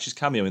 did you catch his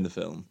cameo in the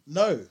film?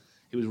 No.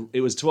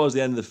 It was towards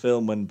the end of the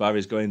film when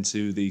Barry's going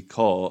to the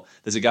court.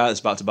 There's a guy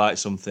that's about to bite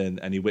something,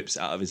 and he whips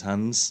it out of his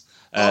hands.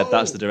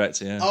 That's the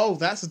director. Yeah. Oh,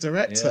 that's the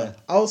director.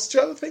 Yeah. I was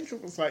trying to think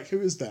of who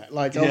is that?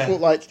 Like I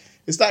thought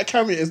is that a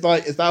cameo? Is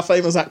that a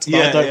famous actor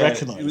that I don't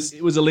recognise?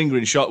 It was a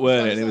lingering shot,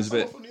 weren't it? And it was a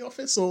bit from The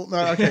Office, or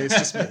no? Okay, it's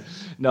just me.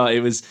 No, it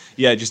was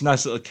just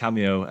nice little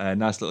cameo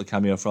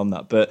from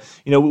that. But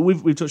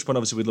we've touched upon,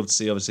 obviously we'd love to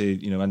see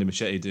Andy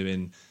Muschietti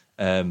doing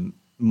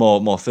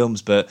more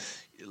films, but.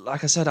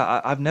 Like I said,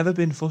 I've never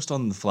been fussed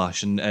on the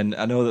Flash, and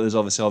I know that there's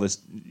obviously all this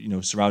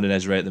surrounding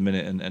Ezra at the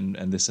minute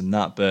and this and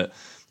that, but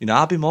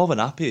I'd be more than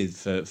happy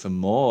for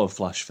more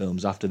Flash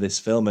films after this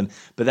film.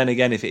 But then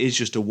again, if it is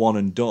just a one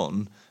and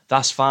done,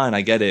 that's fine. I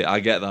get it.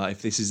 I get that.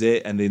 If this is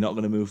it and they're not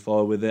going to move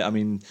forward with it, I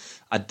mean,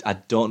 I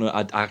don't know.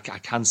 I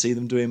can see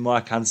them doing more.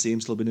 I can see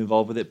him still being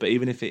involved with it. But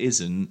even if it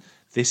isn't,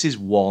 this is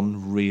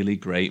one really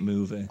great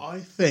movie. I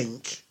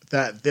think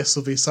that this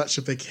will be such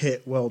a big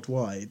hit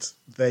worldwide,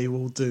 they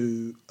will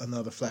do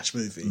another Flash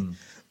movie.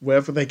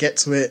 Wherever they get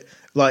to it,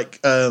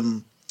 like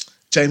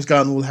James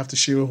Gunn will have to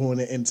shoehorn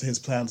it into his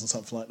plans or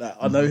something like that.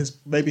 I know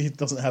maybe he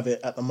doesn't have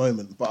it at the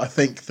moment, but I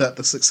think that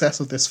the success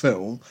of this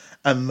film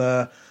and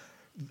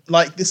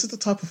this is the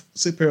type of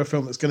superhero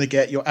film that's going to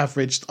get your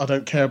average, I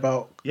don't care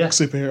about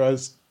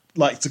superheroes,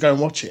 to go and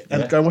watch it.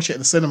 And go and watch it in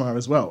the cinema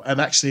as well and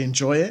actually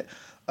enjoy it.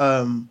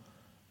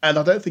 And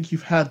I don't think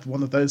you've had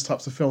one of those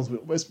types of films.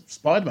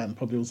 Spider-Man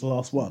probably was the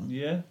last one.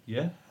 Yeah.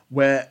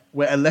 Where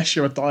unless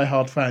you're a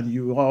diehard fan,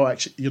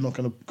 you're not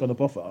going to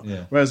bother.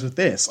 Yeah. Whereas with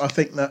this, I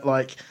think that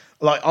like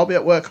I'll be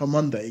at work on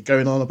Monday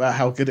going on about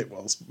how good it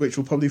was, which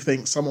will probably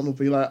think someone will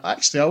be like,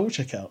 actually, I will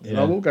check out.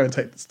 I will go and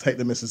take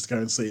the missus to go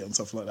and see it and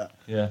stuff like that.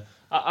 Yeah.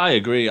 I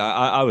agree.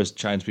 I was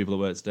chatting to people at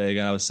work today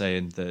again. I was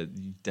saying that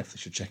you definitely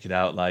should check it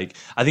out. I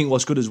think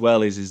what's good as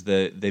well is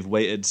that they've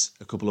waited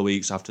a couple of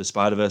weeks after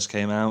Spider-Verse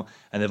came out,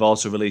 and they've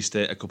also released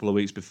it a couple of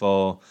weeks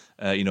before.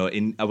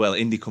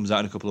 Indy comes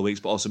out in a couple of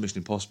weeks, but also Mission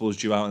Impossible is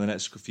due out in the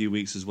next few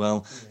weeks as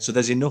well. Yeah. So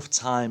there's enough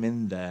time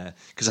in there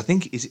because I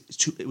think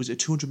it was a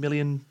 $200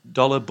 million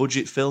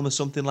budget film or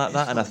something like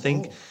that, and I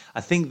think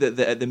that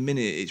at the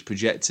minute it's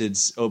projected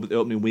over the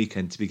opening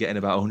weekend to be getting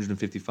about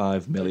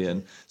 155 million.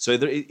 Okay. So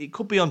it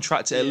could be on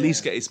track to at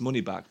least get its money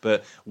back,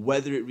 but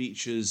whether it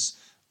reaches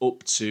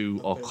up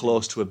to or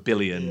close to $1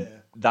 billion,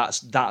 that's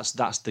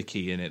the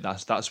key in it.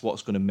 That's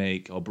what's going to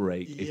make or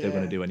break if they're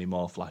going to do any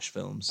more Flash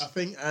films. I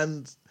think, I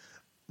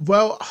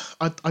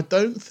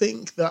don't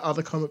think that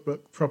other comic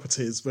book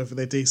properties, whether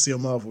they're DC or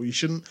Marvel, you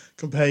shouldn't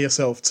compare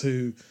yourself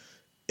to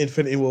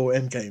Infinity War,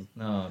 Endgame.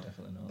 No,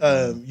 definitely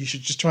not. You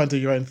should just try and do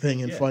your own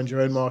thing and find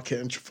your own market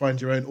and find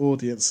your own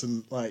audience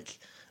and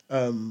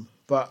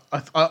But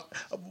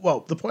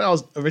the point I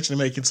was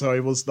originally making,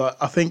 was that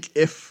I think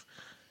if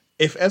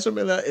Ezra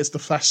Miller is the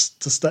Flash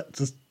to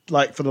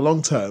for the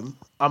long term,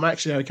 I'm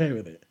actually okay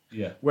with it.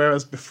 Yeah.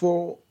 Whereas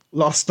before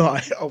last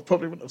night, I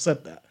probably wouldn't have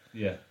said that.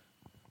 Yeah.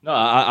 No,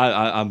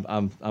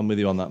 I'm with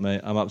you on that,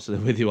 mate. I'm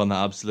absolutely with you on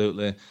that,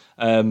 absolutely.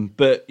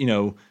 But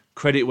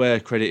credit where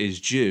credit is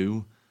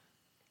due.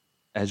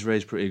 Ezra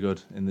is pretty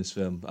good in this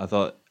film. I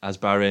thought, as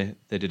Barry,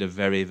 they did a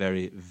very,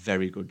 very,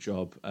 very good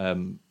job.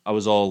 I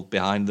was all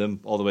behind them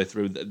all the way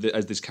through.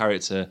 As this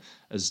character,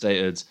 as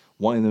stated,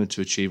 wanting them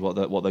to achieve what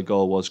their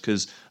goal was.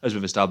 Because, as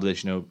we've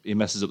established, he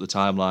messes up the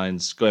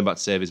timelines, going back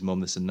to save his mum,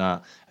 this and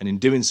that. And in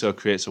doing so,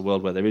 creates a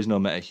world where there is no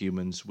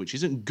metahumans, which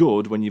isn't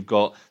good when you've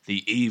got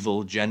the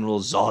evil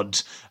General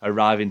Zod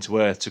arriving to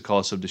Earth to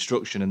cause some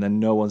destruction, and then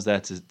no one's there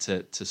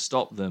to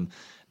stop them.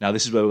 Now,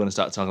 this is where we're going to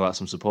start talking about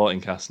some supporting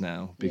cast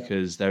now,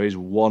 because there is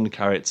one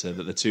character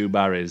that the two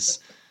Barrys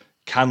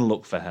can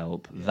look for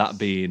help, that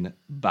being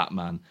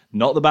Batman.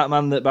 Not the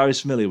Batman that Barry's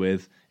familiar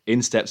with.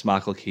 in steps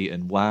Michael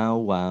Keaton. Wow,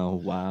 wow,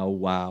 wow,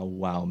 wow,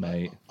 wow,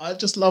 mate. I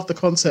just love the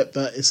concept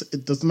that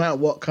it doesn't matter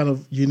what kind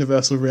of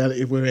universal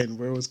reality we're in,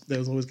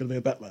 there's always going to be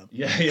a Batman.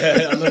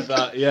 Yeah, I love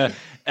that. Yeah,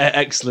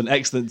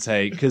 excellent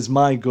take. Because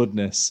my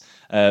goodness,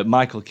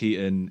 Michael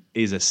Keaton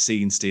is a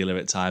scene stealer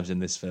at times in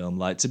this film.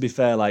 Like, to be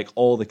fair, like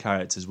all the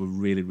characters were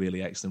really,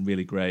 really excellent,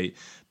 really great.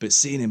 But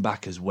seeing him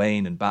back as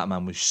Wayne and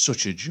Batman was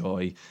such a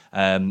joy.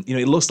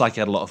 It looks like he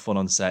had a lot of fun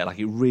on set, like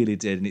it really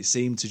did, and it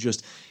seemed to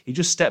he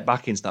just stepped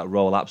back into that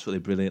role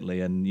absolutely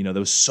brilliantly. And there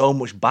was so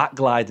much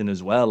backgliding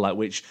as well, like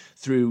which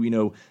through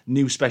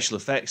new special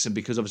effects, and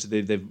because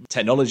obviously the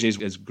technology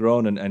has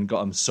grown and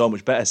gotten so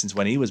much better since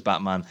when he was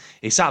Batman,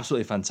 it's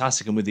absolutely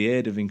fantastic. And with the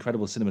aid of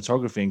incredible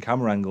cinematography and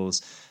camera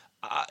angles,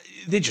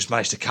 they just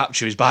managed to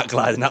capture his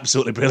backgliding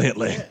absolutely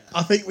brilliantly. Yeah,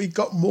 I think we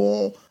got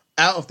more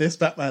out of this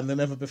Batman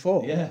than ever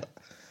before. Yeah.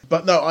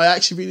 But no, I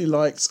actually really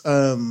liked.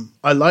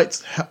 I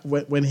liked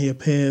when he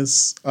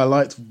appears. I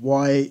liked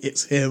why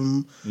it's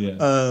him.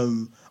 Yeah.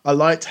 I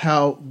liked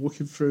how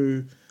walking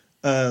through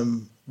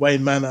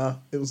Wayne Manor,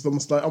 it was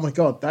almost like, oh my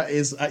god, that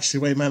is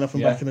actually Wayne Manor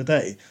from back in the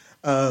day.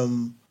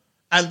 And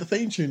the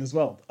theme tune as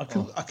well. I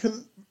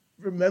couldn't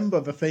remember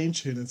the theme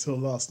tune until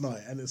last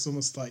night, and it's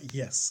almost like,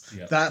 yes,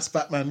 that's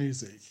Batman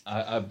music.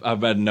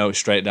 I've read notes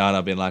straight down.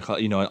 I've been like,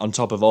 on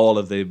top of all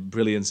of the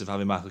brilliance of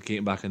having Michael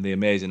Keaton back and the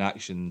amazing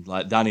action,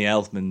 like Danny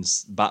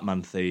Elfman's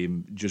Batman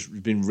theme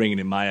just been ringing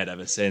in my head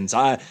ever since.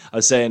 I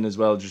was saying as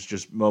well,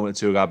 just a moment or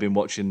two ago, I've been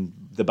watching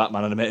the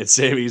Batman animated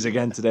series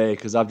again today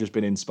because I've just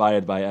been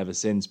inspired by it ever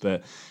since.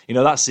 But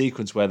that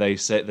sequence where they're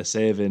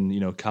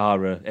saving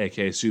Kara,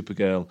 aka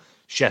Supergirl.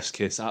 Chef's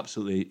kiss,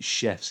 absolutely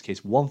chef's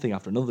kiss. One thing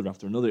after another.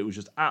 It was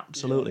just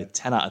absolutely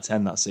 10 out of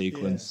 10, that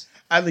sequence.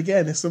 Yeah. And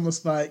again, it's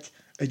almost like,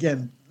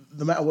 no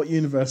matter what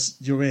universe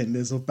you're in,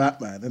 there's a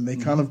Batman, and they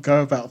kind of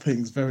go about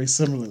things very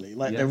similarly.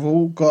 Like, they've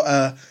all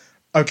got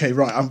someone's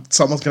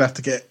going to have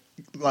to get,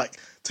 like,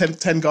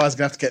 10 guys are going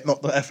to have to get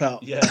knocked the F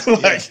out. Yeah.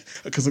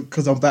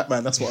 Because I'm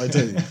Batman, that's what I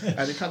do.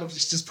 And it kind of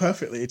just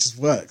perfectly, it just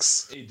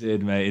works. It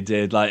did, mate, it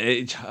did.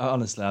 Like,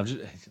 honestly, I'm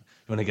just...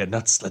 Want to get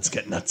nuts? Let's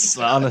get nuts.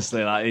 Like,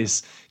 honestly,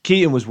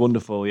 Keaton was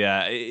wonderful,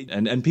 yeah.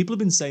 And people have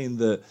been saying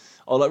that,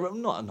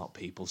 not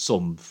people,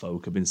 some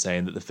folk have been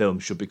saying that the film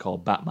should be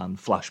called Batman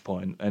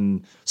Flashpoint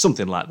and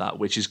something like that,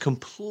 which is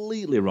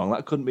completely wrong.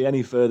 That couldn't be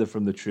any further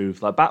from the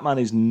truth. Like, Batman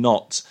is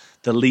not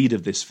the lead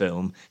of this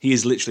film. He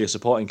is literally a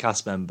supporting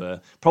cast member,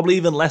 probably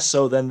even less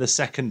so than the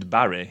second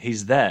Barry.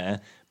 He's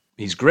there.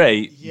 He's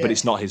great, but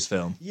it's not his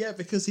film. Yeah,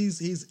 because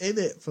he's in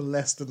it for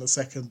less than the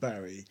second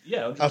Barry.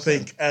 Yeah, 100%. I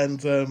think,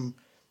 and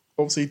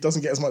obviously, he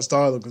doesn't get as much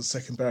dialogue as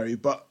second Barry,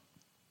 but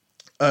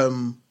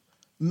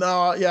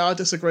I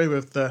disagree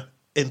with the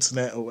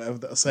internet or whatever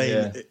that are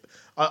saying. Yeah.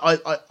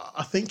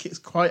 I think it's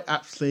quite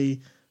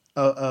aptly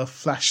a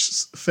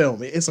Flash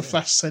film. It is a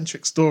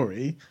Flash-centric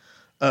story.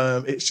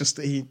 It's just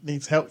that he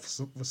needs help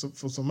for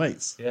some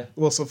mates. Yeah.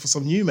 Also for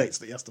some new mates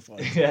that he has to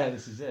find. Yeah,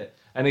 this is it.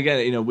 And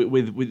again,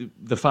 with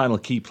the final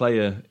key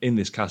player in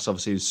this cast,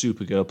 obviously, is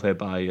Supergirl, played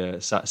by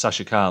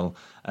Sasha Calle.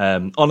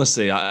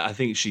 Honestly, I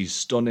think she's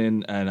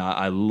stunning, and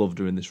I loved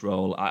her in this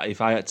role.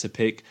 If I had to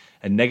pick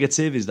a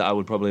negative, is that I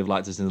would probably have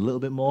liked to see a little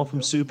bit more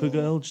from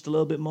Supergirl, just a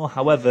little bit more.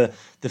 However,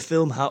 the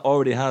film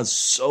already has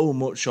so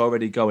much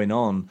already going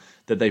on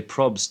that they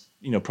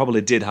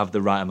probably did have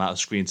the right amount of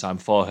screen time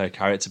for her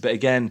character. But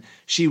again,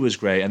 she was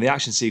great, and the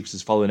action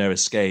sequences following her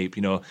escape,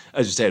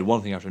 as you said,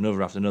 one thing after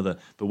another.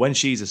 But when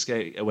she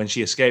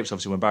escapes,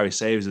 obviously when Barry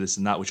saves her, this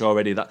and that, which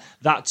already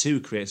that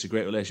too creates a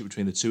great relationship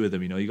between the two of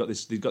them.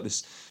 You've got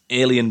this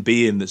alien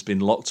being that's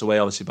been locked away,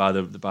 obviously by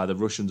the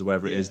Russians or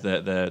whatever it is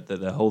that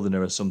they're holding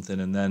her or something,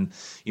 and then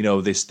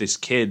this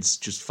kid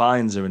just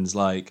finds her and is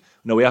like,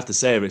 no, we have to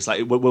save her. It's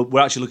like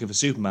we're actually looking for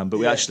Superman, but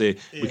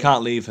we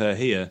can't leave her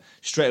here.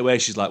 Straight away,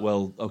 she's like,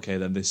 well, okay,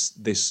 then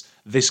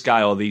this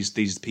guy or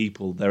these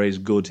people, there is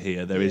good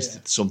here. There is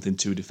something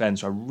to defend.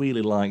 So I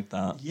really like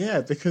that. Yeah,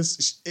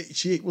 because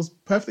she was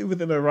perfectly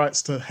within her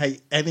rights to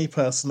hate any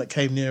person that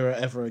came near her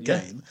ever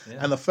again. Yeah.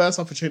 And the first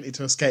opportunity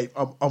to escape,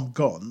 I'm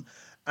gone.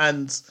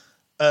 And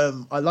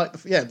I like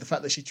the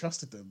fact that she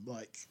trusted them,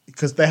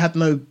 because they had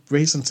no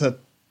reason to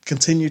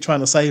continue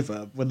trying to save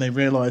her when they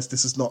realised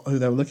this is not who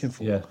they were looking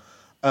for. Yeah.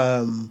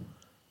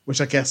 Which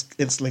I guess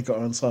instantly got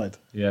her on side.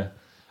 Yeah.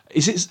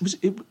 Was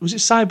it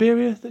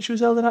Siberia that she was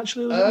held in,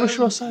 actually? Was it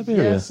Russia or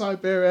Siberia? Yeah,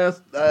 Siberia.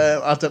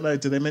 I don't know.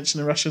 Do they mention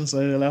the Russians?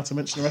 Are they allowed to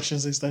mention the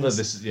Russians these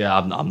days?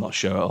 Well, I'm not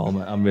sure at all,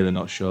 mate. I'm really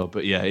not sure.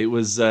 But yeah, it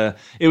was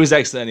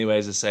excellent anyway,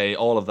 as I say,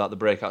 all of that, the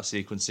breakout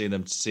sequence,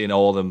 seeing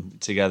all of them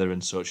together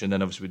and such. And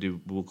then obviously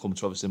we'll come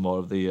to obviously more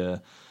of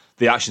the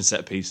action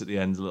set piece at the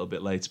end a little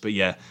bit later. But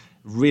yeah,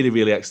 really,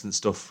 really excellent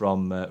stuff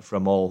from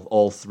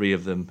all three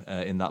of them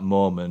in that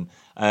moment.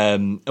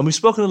 And we've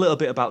spoken a little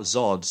bit about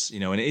Zod,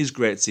 and it is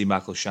great to see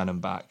Michael Shannon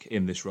back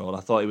in this role. I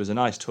thought it was a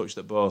nice touch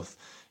that both,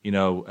 Andy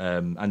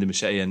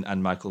Muschietti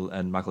and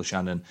Michael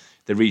Shannon,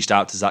 they reached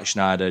out to Zack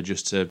Snyder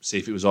just to see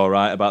if it was all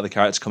right about the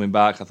characters coming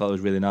back. I thought it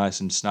was really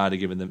nice, and Snyder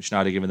giving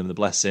them the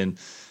blessing.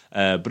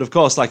 But of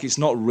course, like, it's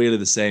not really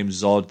the same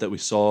Zod that we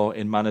saw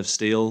in Man of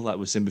Steel, like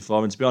we've seen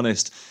before. And to be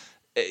honest,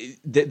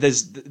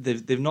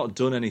 they've not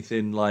done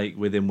anything like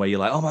with him where you're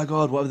like, oh my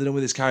god, what have they done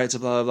with this character?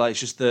 Blah blah blah.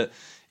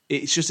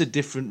 It's just a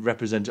different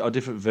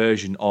different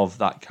version of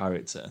that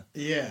character.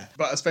 Yeah,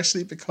 but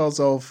especially because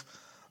of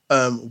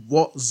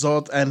what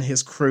Zod and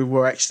his crew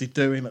were actually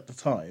doing at the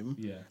time.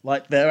 Yeah,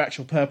 like their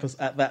actual purpose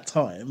at that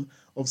time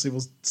obviously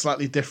was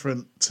slightly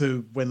different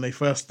to when they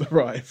first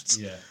arrived.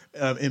 Yeah.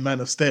 In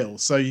Man of Steel,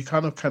 so you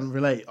kind of can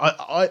relate.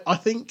 I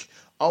think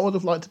I would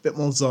have liked a bit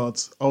more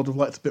Zod. I would have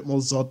liked a bit more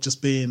Zod just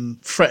being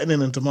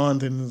threatening and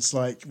demanding. And it's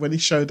like when he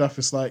showed up,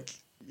 it's like,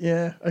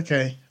 yeah,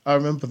 okay, I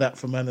remember that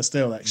from Man of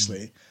Steel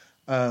actually.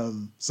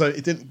 So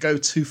it didn't go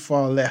too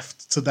far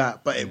left to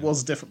that, but it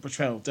was a different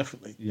portrayal,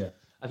 definitely. Yeah.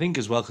 I think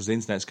as well, because the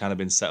internet's kind of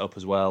been set up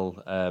as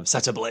well,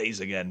 set ablaze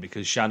again,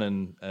 because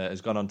Shannon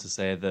has gone on to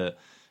say that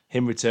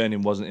him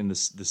returning wasn't in the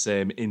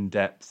same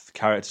in-depth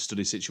character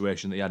study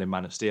situation that he had in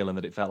Man of Steel, and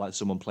that it felt like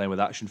someone playing with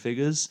action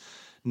figures.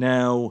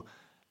 Now,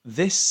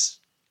 this,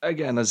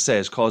 again, as I say,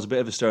 has caused a bit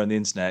of a stir on the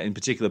internet, in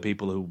particular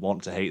people who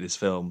want to hate this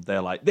film.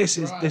 They're like, this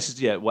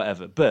is, yeah,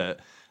 whatever.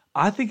 But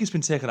I think it's been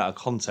taken out of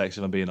context,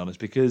 if I'm being honest,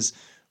 because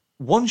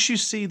once you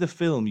see the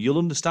film, you'll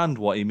understand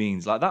what he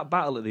means. Like that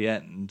battle at the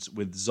end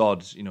with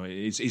Zod, you know,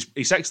 it's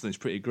excellent, it's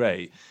pretty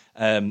great.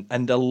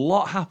 And a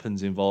lot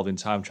happens involving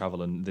time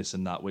travel and this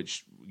and that,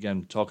 which,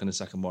 again, talking a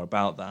second more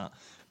about that.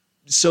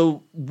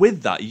 So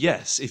with that,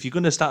 yes, if you're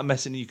going to start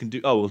messing, you can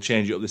do, we'll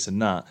change it up, this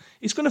and that.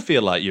 It's going to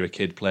feel like you're a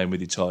kid playing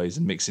with your toys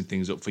and mixing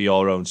things up for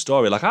your own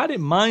story. Like, I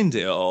didn't mind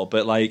it at all,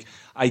 but, like,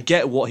 I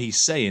get what he's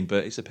saying,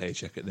 but it's a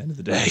paycheck at the end of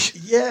the day.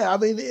 Yeah, I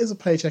mean, it is a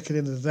paycheck at the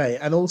end of the day.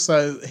 And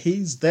also,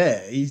 he's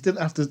there. He didn't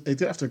have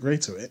to agree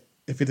to it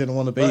if he didn't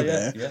want to be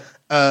there.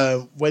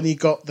 Yeah. When he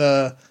got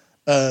the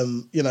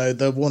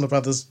Warner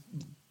Brothers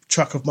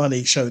truck of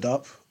money showed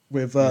up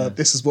with,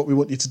 this is what we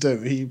want you to do.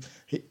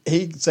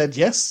 He said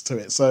yes to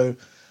it. So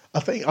I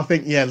think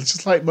yeah,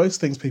 just like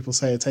most things people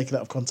say are taken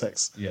out of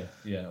context. Yeah,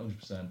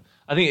 100%.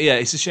 I think, yeah,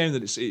 it's a shame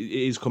that it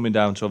is coming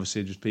down to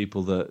obviously just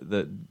people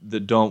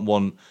that don't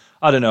want.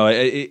 I don't know.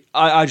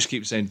 I just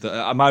keep saying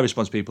that my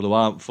response to people who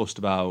aren't fussed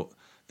about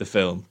the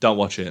film, don't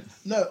watch it.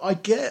 No, I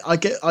get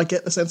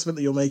the sentiment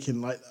that you're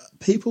making. Like,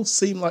 people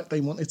seem like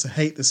they wanted to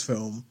hate this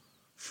film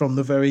from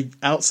the very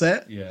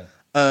outset. Yeah.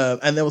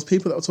 And there was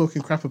people that were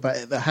talking crap about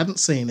it that hadn't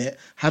seen it,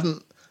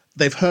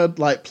 they've heard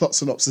like plot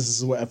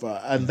synopsises or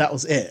whatever, and that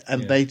was it.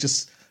 And they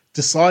just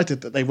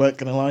decided that they weren't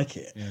going to like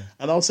it. Yeah.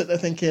 And I was sitting there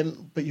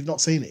thinking, but you've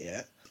not seen it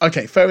yet.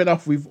 Okay, fair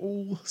enough. We've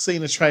all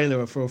seen a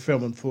trailer for a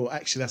film and thought,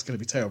 actually, that's going to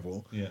be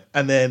terrible. Yeah.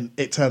 And then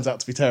it turns out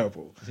to be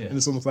terrible. Yeah. And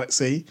it's almost like,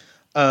 see?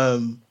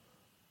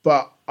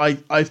 But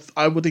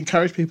I would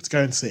encourage people to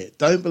go and see it.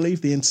 Don't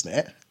believe the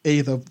internet.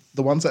 Either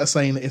the ones that are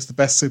saying it's the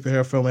best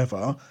superhero film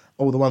ever,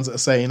 or the ones that are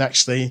saying,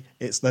 actually,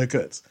 it's no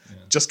good. Yeah.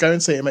 Just go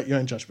and see it and make your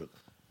own judgment.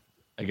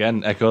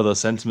 Again, echo those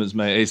sentiments,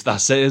 mate.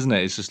 That's it, isn't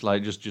it? It's just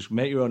like, just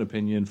make your own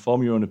opinion,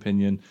 form your own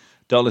opinion.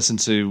 Don't listen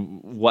to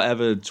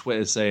whatever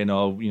Twitter's saying,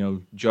 or, you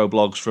know, Joe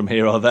Blogs from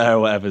here or there, or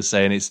whatever's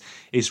saying.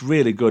 It's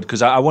really good,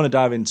 because I want to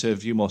dive into a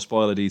few more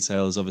spoiler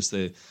details,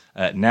 obviously,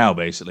 now,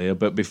 basically.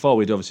 But before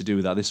we'd obviously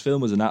do that, this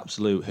film was an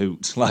absolute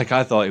hoot. Like,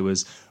 I thought it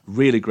was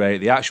really great.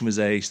 The action was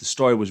ace, the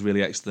story was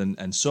really excellent,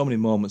 and so many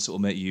moments that will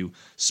make you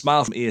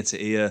smile from ear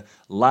to ear,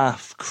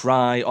 laugh,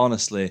 cry,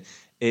 honestly.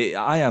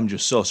 I am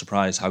just so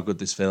surprised how good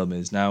this film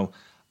is. Now,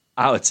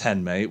 out of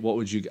 10, mate, what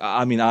would you...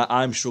 I mean,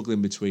 I'm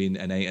struggling between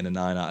an 8 and a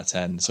 9 out of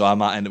 10, so I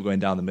might end up going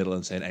down the middle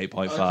and saying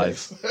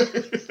 8.5.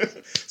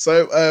 Okay.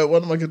 So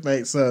one of my good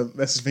mates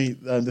messaged me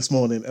this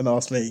morning and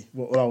asked me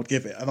what I would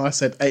give it, and I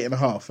said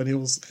 8.5,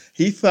 and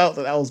he felt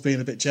that I was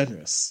being a bit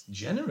generous.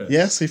 Generous?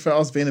 Yes, he felt I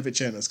was being a bit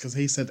generous, because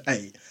he said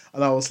 8,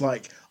 and I was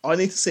like, I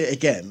need to see it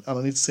again, and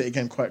I need to see it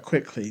again quite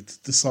quickly to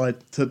decide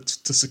to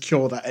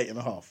secure that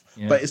 8.5.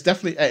 Yeah. But it's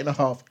definitely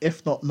 8.5,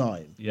 if not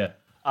 9. Yeah.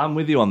 I'm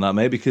with you on that,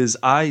 mate, because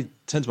I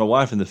turned to my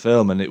wife in the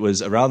film, and it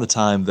was around the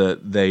time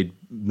that they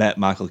met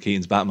Michael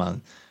Keaton's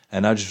Batman,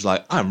 and I just was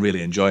like, I'm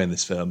really enjoying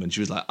this film, and she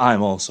was like,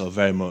 I'm also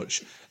very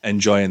much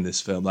enjoying this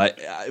film. Like,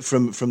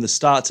 from the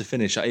start to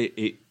finish,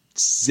 it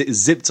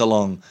zipped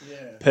along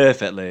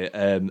perfectly.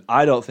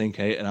 I don't think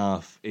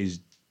 8.5 is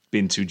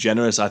being too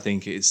generous. I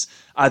think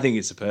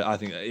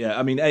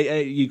I mean,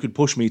 you could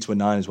push me to a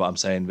 9 is what I'm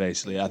saying,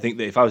 basically. I think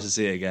that if I was to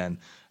see it again,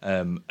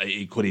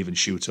 it could even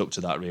shoot up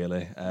to that,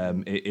 really.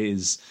 It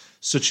is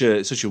such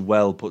a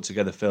well put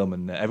together film,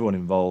 and everyone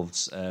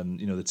involved,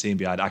 the team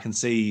behind it. I can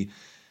see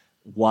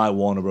why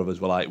Warner Brothers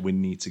were like, we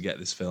need to get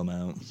this film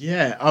out.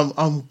 Yeah,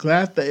 I'm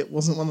glad that it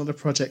wasn't one of the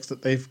projects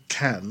that they've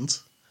canned,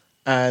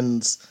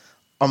 and is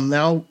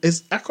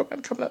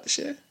Aquaman coming out this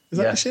year? Is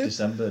that this year?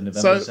 November,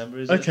 December,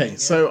 is it? Okay,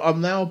 so I'm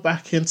now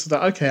back into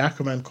that. Okay,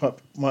 Aquaman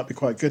might be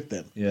quite good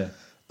then. Yeah.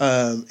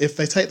 If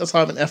they take the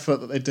time and effort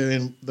that they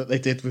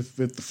did with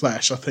the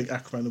Flash, I think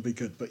Aquaman will be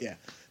good. But yeah,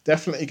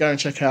 definitely go and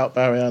check out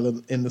Barry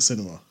Allen in the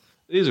cinema.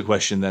 Here's a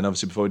question then,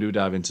 obviously, before we do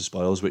dive into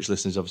spoils, which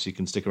listeners obviously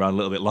can stick around a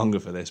little bit longer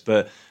for this.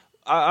 But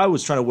I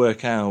was trying to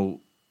work out,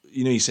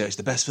 you say it's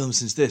the best film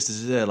since this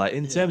is it. Like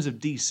in terms of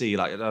DC,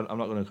 like I'm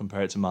not going to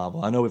compare it to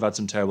Marvel. I know we've had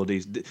some terrible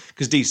DC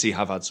because DC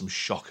have had some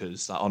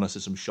shockers. Like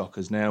honestly, some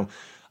shockers. Now,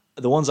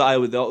 the ones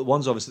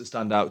obviously that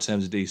stand out in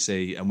terms of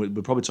DC, and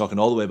we're probably talking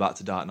all the way back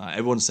to Dark Knight.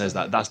 Everyone says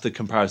that's the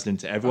comparison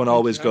to everyone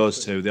always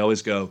goes to. They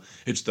always go,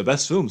 it's the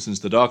best film since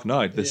The Dark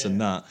Knight, this and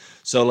that.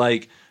 So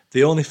like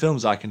the only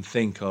films I can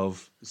think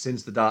of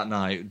since The Dark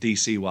Knight,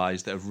 DC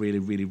wise, that have really,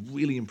 really,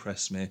 really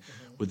impressed me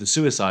with The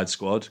Suicide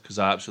Squad, because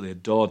I absolutely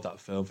adored that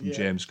film from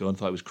James Gunn.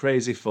 Thought it was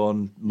crazy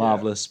fun,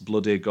 marvelous,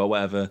 bloody, or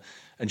whatever.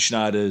 And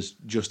Schneider's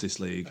Justice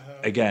League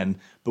again.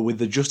 But with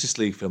the Justice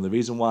League film, the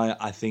reason why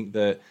I think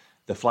that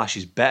The Flash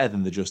is better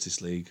than the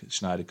Justice League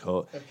Schneider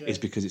cut is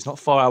because it's not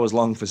 4 hours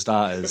long for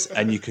starters,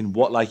 and you can,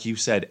 like you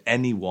said,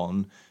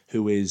 anyone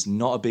who is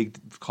not a big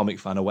comic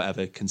fan or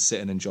whatever can sit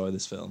and enjoy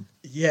this film.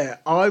 Yeah,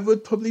 I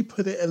would probably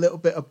put it a little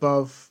bit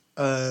above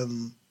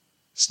the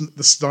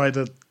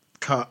Snyder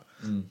cut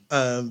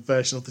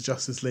version of the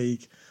Justice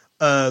League.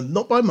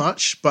 Not by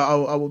much, but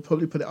I would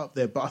probably put it up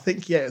there. But I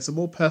think, it's a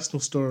more personal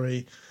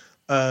story.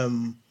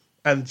 And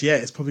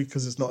it's probably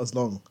because it's not as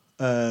long.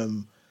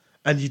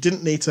 And you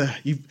didn't need to...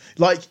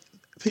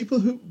 people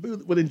who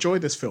would enjoy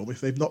this film,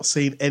 if they've not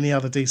seen any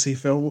other DC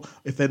film,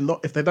 if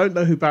they don't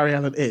know who Barry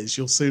Allen is,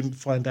 you'll soon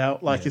find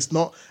out. It's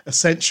not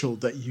essential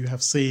that you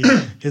have seen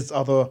his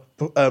other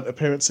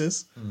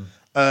appearances.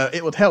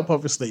 It would help,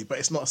 obviously, but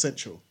it's not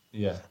essential.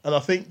 Yeah. And I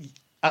think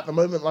at the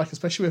moment,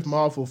 especially with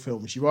Marvel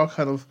films, you are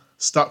kind of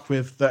stuck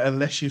with that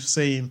unless you've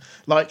seen...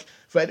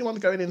 for anyone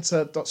going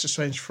into Doctor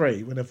Strange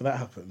 3, whenever that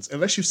happens,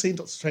 unless you've seen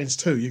Doctor Strange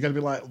 2, you're going to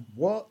be like,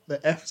 what the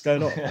F is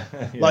going on?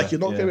 You're not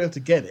going to be able to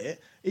get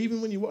it,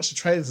 even when you watch the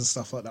trailers and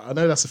stuff like that. I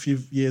know that's a few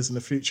years in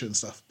the future and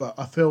stuff, but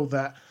I feel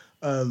that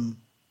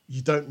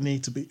you don't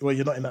need to be... Well,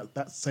 you're not in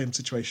that same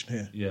situation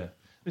here. Yeah.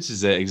 This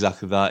is it,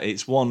 exactly that.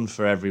 It's one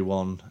for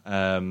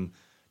everyone.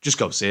 Just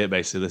go see it,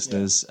 basically,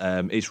 listeners.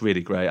 Yeah. It's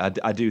really great.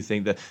 I do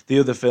think that the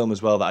other film as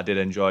well that I did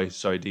enjoy,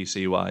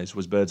 DC-wise,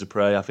 was Birds of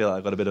Prey. I feel like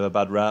I got a bit of a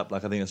bad rap. I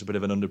think that's a bit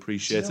of an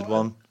underappreciated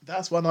one.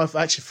 That's one I've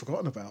actually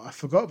forgotten about. I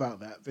forgot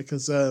about that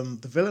because the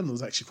villain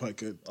was actually quite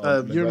good.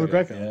 Ewan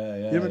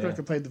McGregor. Ewan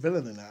McGregor played the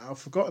villain in that. I've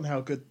forgotten how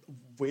good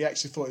we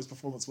actually thought his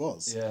performance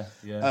was. Yeah.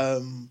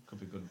 Could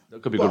be good.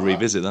 That could be good to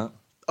revisit that.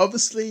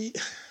 Obviously,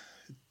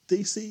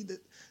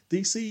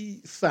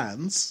 DC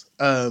fans,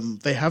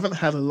 they haven't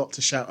had a lot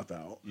to shout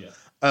about. Yeah.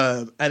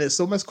 And it's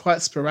almost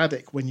quite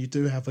sporadic when you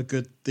do have a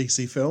good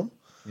DC film.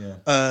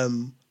 Yeah.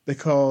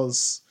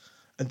 Because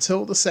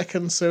until the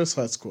second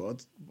Suicide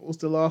Squad, what was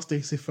the last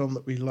DC film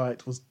that we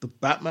liked was The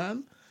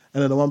Batman.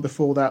 And then the one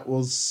before that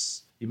was...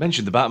 You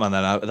mentioned The Batman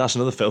then. That's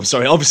another film.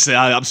 Sorry, obviously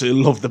I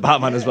absolutely love The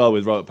Batman as well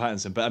with Robert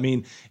Pattinson. But I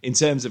mean, in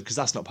terms of... Because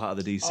that's not part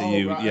of the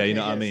DCU. What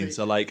I mean?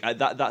 So like,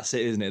 that's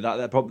it, isn't it?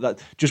 That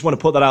just want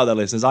to put that out there,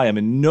 listeners. I am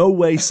in no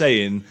way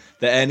saying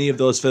that any of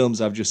those films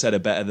I've just said are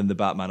better than The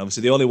Batman.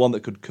 Obviously, the only one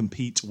that could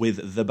compete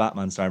with The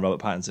Batman starring Robert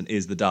Pattinson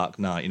is The Dark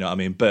Knight, you know what I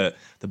mean? But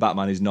The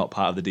Batman is not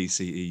part of the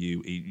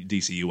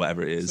DCU,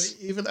 whatever it is. So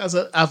even as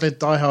an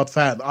avid diehard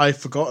fan, I've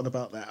forgotten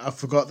about that. I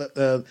forgot that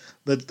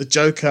the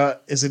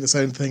Joker is in its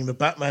own thing, the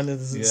Batman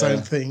is its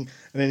own thing,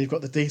 and then you've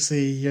got the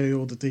DCEU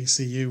or the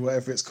DCU,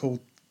 whatever it's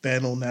called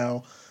then or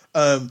now.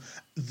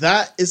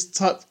 That's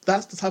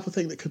the type of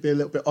thing that could be a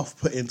little bit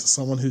off-putting to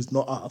someone who's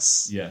not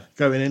us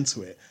going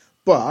into it.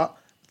 But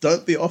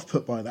don't be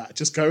off-put by that.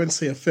 Just go and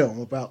see a film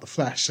about the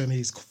Flash, and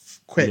he's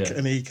quick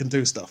and he can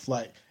do stuff.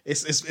 Like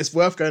it's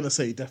worth going to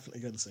see.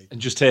 Definitely going to see.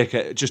 And just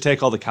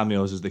take all the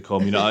cameos as they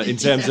come. You know, in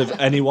terms of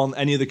any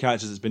of the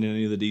characters that's been in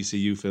any of the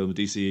DCU films,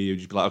 DCU,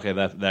 just be like,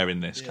 okay, they're in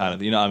this kind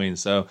of. You know what I mean?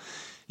 So.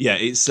 Yeah,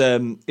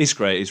 it's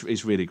great.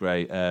 It's really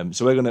great.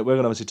 So we're gonna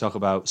obviously talk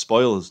about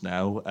spoilers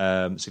now.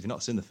 So if you've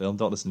not seen the film,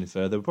 don't listen any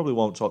further. We probably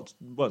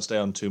won't stay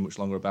on too much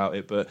longer about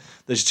it. But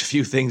there's just a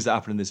few things that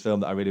happen in this film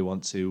that I really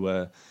want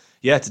to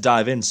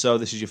dive in. So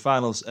this is your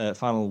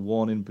final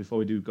warning before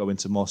we do go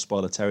into more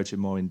spoiler territory,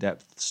 more in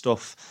depth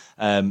stuff.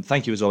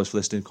 Thank you as always for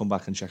listening. Come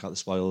back and check out the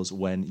spoilers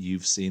when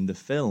you've seen the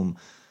film.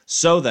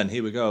 So then,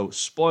 here we go.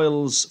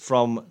 Spoilers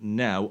from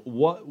now.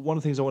 One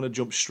of the things I want to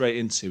jump straight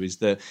into is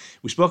that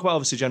we spoke about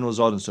obviously General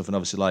Zod and stuff, and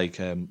obviously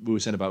we were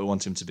saying about we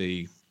want him to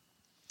be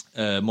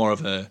more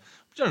of a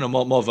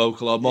more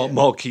vocal or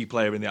more key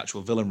player in the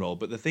actual villain role.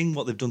 But the thing,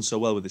 what they've done so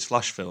well with this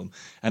Flash film,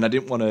 and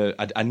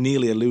I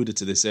nearly alluded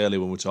to this earlier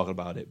when we were talking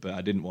about it, but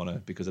I didn't want to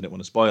because I didn't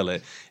want to spoil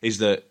it. Is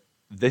that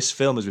this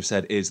film, as we've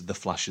said, is the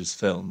Flash's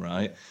film,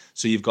 right? Yeah.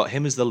 So you've got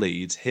him as the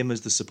lead, him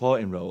as the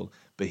supporting role,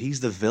 but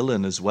he's the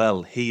villain as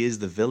well. He is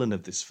the villain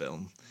of this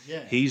film.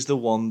 Yeah. He's the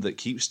one that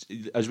keeps,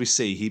 as we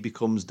see, he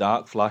becomes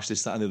Dark Flash,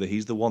 this, that, and the other.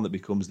 He's the one that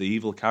becomes the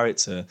evil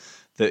character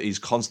that is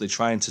constantly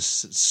trying to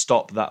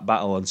stop that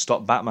battle and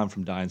stop Batman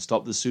from dying,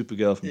 stop the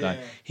Supergirl from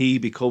dying. He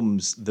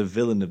becomes the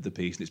villain of the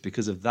piece, and it's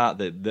because of that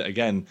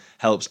again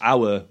helps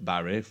our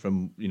Barry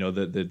from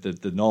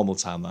the normal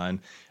timeline,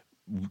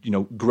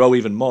 grow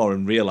even more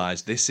and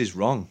realize this is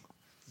wrong.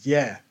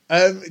 Yeah.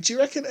 Do you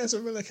reckon Ezra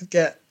Miller could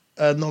get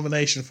a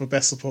nomination for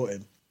Best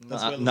Supporting?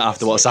 Not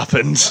after what's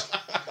happened.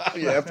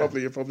 Yeah,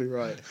 probably. You're probably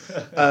right.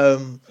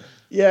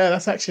 Yeah,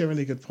 that's actually a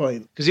really good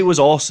point. Because it was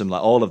awesome,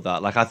 like all of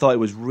that. Like I thought it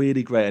was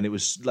really great, and it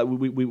was like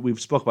we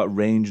spoke about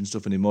range and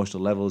stuff and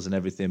emotional levels and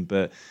everything,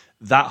 but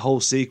that whole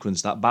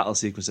sequence, that battle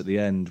sequence at the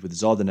end with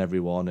Zod and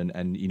everyone,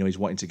 and you know he's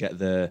wanting to get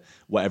the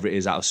whatever it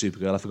is out of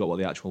Supergirl. I forgot what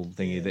the actual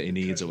thing that he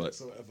needs or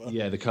what.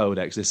 Yeah, the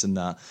codex, this and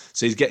that.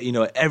 So he's getting, you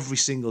know, every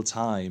single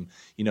time,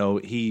 you know,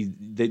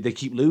 they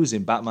keep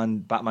losing.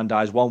 Batman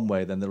dies one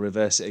way, then they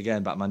reverse it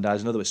again. Batman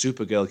dies another way.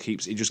 Supergirl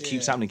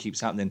keeps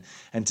happening,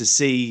 and to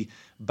see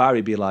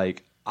Barry be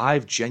like,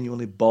 I've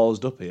genuinely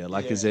ballsed up here,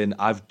 like as in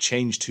I've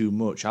changed too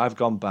much. I've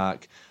gone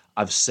back.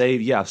 I've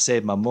saved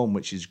my mum,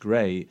 which is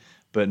great.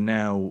 But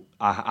now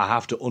I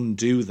have to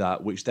undo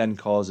that, which then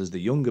causes the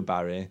younger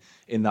Barry,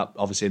 in that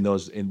obviously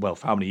for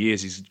how many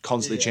years he's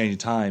constantly changing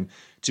time,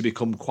 to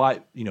become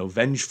quite, you know,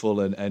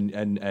 vengeful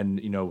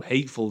and you know,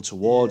 hateful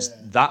towards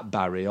that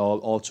Barry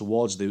or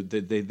towards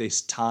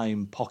this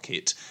time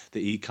pocket that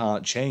he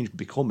can't change,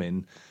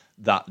 becoming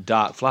that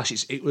Dark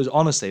Flash. It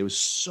was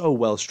so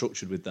well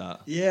structured with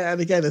that. Yeah,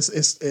 and again,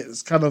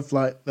 it's kind of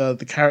like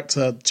the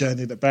character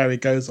journey that Barry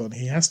goes on.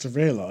 He has to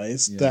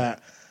realise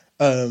that.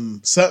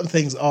 Certain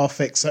things are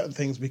fixed, certain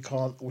things we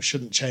can't or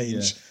shouldn't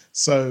change. Yeah.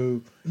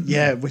 So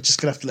we're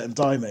just gonna have to let him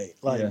die, mate.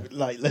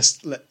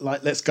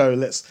 Let's go.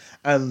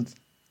 And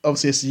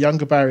obviously it's the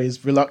younger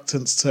Barry's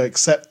reluctance to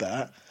accept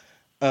that,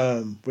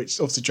 which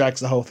obviously drags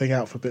the whole thing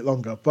out for a bit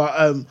longer. But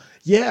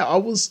I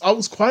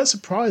was quite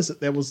surprised that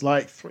there was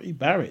like 3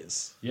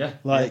 Barrys. Yeah,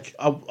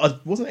 I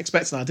wasn't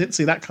expecting that. I didn't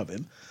see that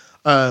coming.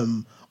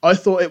 I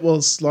thought it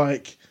was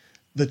like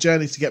the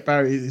journey to get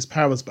Barry his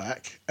powers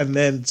back, and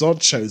then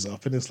Zod shows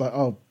up, and it's like,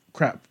 oh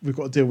crap, we've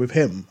got to deal with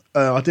him.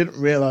 I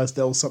didn't realise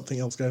there was something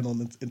else going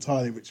on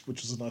entirely, which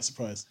was a nice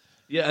surprise.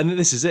 Yeah, and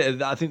this is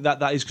it. I think that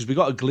is because we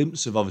got a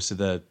glimpse of obviously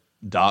the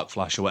Dark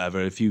Flash or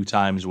whatever a few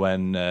times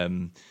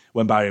when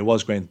Barry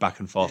was going back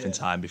and forth in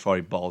time before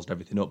he ballsed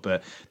everything up.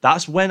 But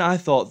that's when I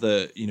thought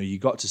that, you know, you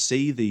got to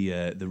see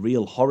the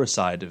real horror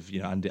side of,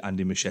 you know,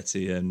 Andy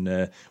Muschietti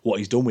and what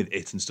he's done with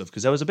it and stuff.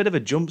 Because there was a bit of a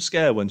jump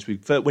scare when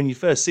you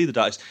first see the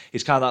Dark.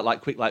 It's kind of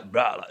like quick, like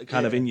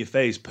kind of in your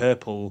face,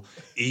 purple,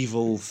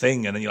 evil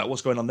thing, and then you're like,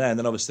 what's going on there? And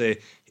then obviously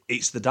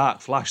it's the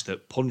Dark Flash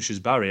that punches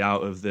Barry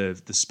out of the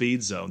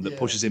speed zone that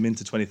pushes him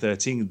into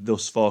 2013,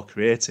 thus for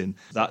creating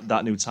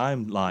that new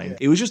timeline.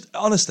 It was just,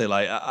 honestly,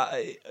 like,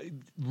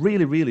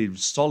 really, really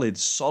solid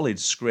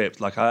script.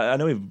 Like, I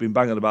know we've been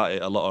banging about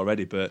it a lot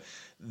already, but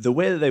the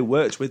way that they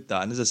worked with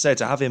that, and as I said,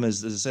 to have him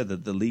as I said,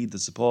 the lead, the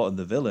support, and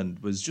the villain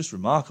was just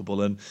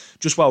remarkable. And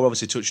just while we're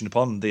obviously touching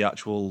upon that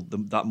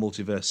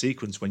multiverse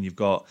sequence, when you've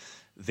got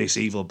this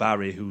evil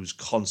Barry who's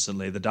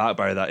constantly, the Dark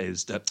Barry that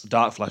is,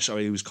 Dark Flash,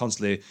 sorry, who's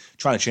constantly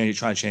trying to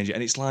change it.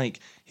 And it's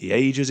like, he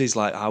ages, he's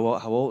like, how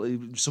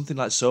old, something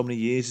like so many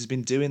years he's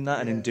been doing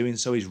that, and in doing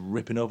so, he's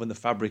ripping open the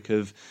fabric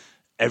of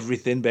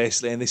everything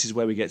basically, and this is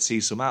where we get to see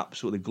some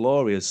absolutely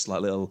glorious like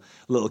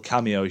little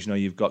cameos. You know,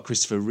 you've got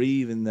Christopher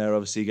Reeve in there.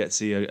 Obviously, you get to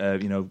see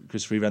you know,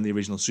 Christopher Reeve and the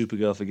original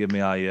Supergirl. Forgive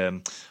me, I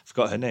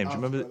forgot her name. Do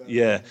you remember?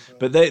 Yeah,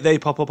 but they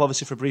pop up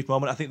obviously for a brief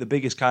moment. I think the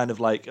biggest kind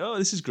of like, oh,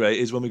 this is great,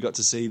 is when we got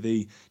to see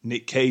the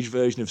Nick Cage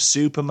version of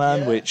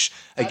Superman, which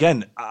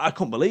again I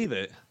couldn't believe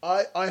it.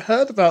 I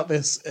heard about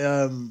this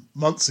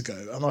months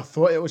ago, and I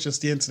thought it was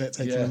just the internet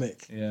taking a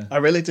mick. Yeah, I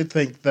really did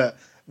think that.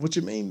 What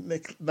do you mean,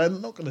 Nick? They're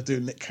not going to do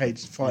Nick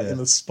Cage fighting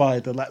a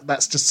spider. Like,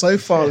 that's just so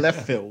far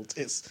left field.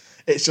 It's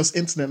just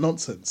internet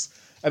nonsense.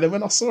 And then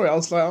when I saw it, I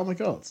was like, oh my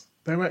god,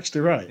 they're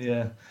actually right.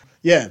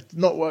 Yeah,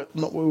 not what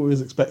we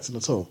was expecting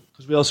at all.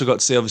 Because we also got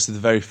to see obviously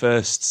the very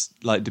first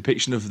like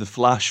depiction of the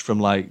Flash from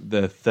like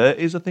the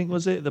 30s, I think,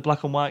 was it the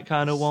black and white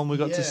kind of one we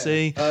got to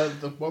see?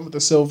 The one with the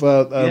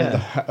silver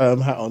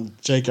hat on,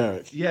 Jay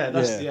Garrick.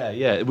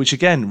 Yeah, which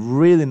again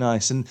really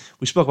nice. And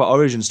we spoke about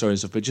origin story and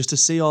stuff, but just to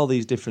see all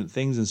these different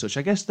things and such.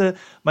 I guess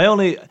my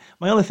only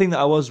thing that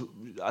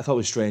I thought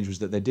was strange was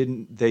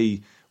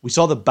that we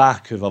saw the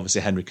back of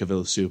obviously Henry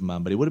Cavill's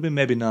Superman, but it would have been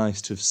maybe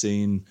nice to have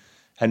seen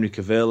Henry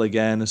Cavill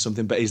again or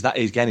something. But is that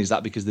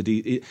because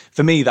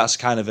for me that's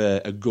kind of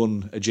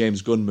a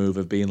James Gunn move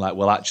of being like,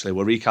 well, actually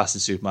we're recasting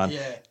Superman.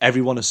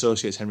 Everyone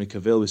associates Henry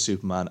Cavill with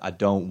Superman. I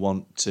don't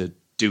want to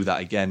do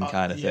that again,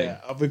 kind of thing.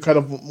 We kind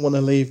of want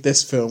to leave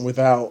this film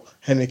without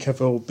Henry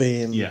Cavill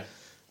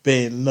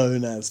being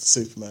known as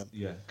Superman.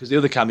 Yeah, because the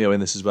other cameo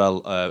in this as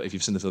well, if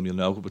you've seen the film, you'll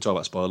know. We'll talk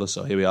about spoilers,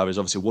 so here we are. Is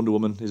obviously Wonder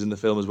Woman is in the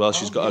film as well.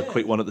 She's got a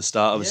quick one at the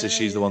start. Obviously,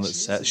 she's the one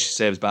that she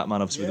saves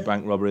Batman, obviously, with the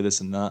bank robbery,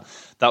 this and that.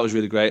 That was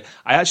really great.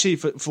 I actually,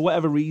 for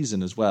whatever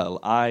reason as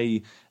well,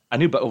 we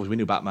knew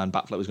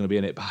Batfleck was going to be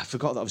in it, but I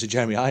forgot that obviously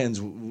Jeremy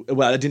Irons.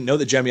 Well, I didn't know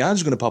that Jeremy Irons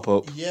was going to pop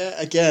up. Yeah,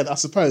 again, I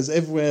suppose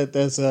everywhere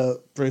there's a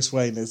Bruce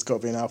Wayne, there's got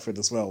to be an Alfred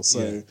as well.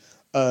 So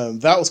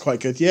that was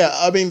quite good. Yeah,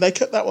 I mean, they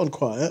kept that one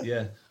quiet.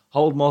 Yeah.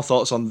 Hold more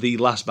thoughts on the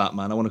last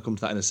Batman. I want to come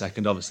to that in a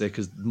second, obviously,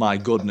 because my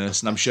goodness,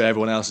 and I'm sure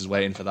everyone else is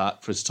waiting for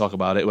that, for us to talk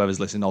about it, whoever's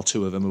listening, or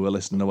two of them who are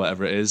listening or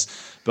whatever it is.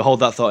 But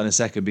hold that thought in a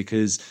second,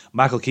 because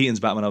Michael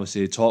Keaton's Batman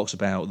obviously talks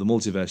about the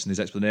multiverse, and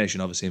his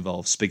explanation obviously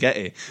involves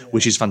spaghetti,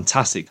 which is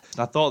fantastic. And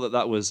I thought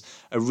that was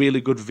a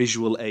really good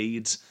visual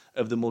aid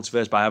of the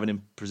multiverse by having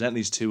him present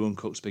these two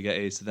uncooked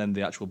spaghettis to then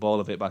the actual ball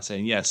of it by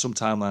saying, yeah, some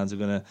timelines are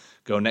going to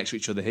go next to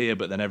each other here,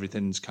 but then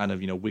everything's kind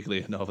of,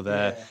 wiggly and over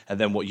there. Yeah. And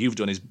then what you've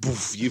done is,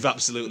 boof, you've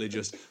absolutely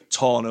just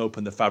torn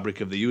open the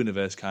fabric of the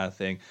universe kind of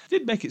thing. It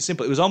did make it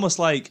simple. It was almost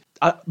like,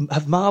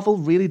 have Marvel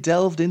really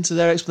delved into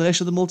their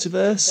explanation of the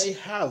multiverse? They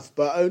have,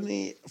 but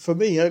only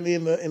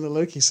in the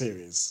Loki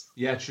series.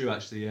 Yeah, true,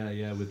 actually,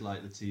 yeah, with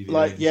like the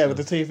TVA. With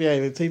the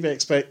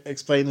TVA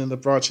explaining the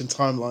branching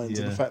timelines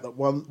and the fact that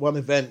one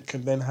event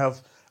can then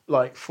have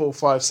like 4,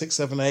 5, 6,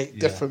 7, 8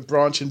 different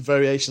branching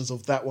variations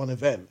of that one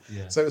event.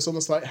 Yeah. So it's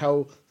almost like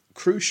how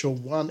crucial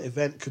one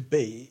event could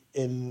be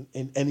in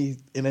any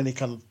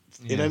kind of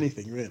in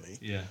anything really.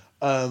 Yeah.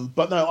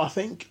 But no, I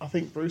think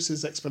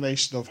Bruce's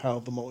explanation of how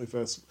the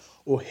multiverse,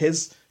 or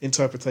his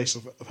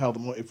interpretation of how the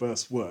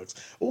multiverse works.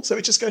 Also,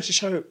 it just goes to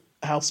show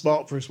how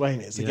smart Bruce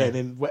Wayne is. Again,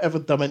 in whatever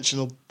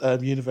dimensional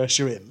universe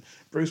you're in,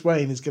 Bruce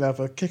Wayne is going to have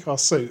a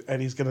kick-ass suit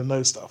and he's going to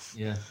know stuff.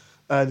 Yeah.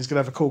 And he's going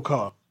to have a cool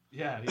car.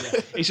 Yeah.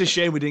 It's a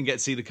shame we didn't get to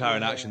see the car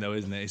in action, though,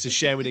 isn't it? It's a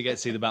shame we didn't get to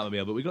see the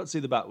Batmobile, but we got to see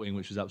the Batwing,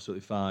 which was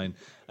absolutely fine.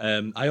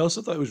 I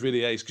also thought it was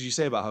really ace, because you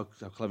say about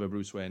how clever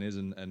Bruce Wayne is,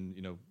 and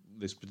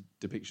this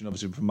depiction,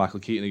 obviously from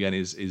Michael Keaton again,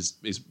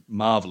 is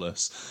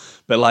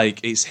marvelous. But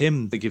like, it's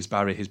him that gives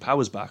Barry his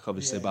powers back,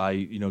 obviously,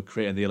 by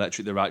creating the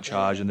electric, the right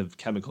charge, and the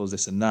chemicals,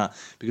 this and that.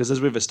 Because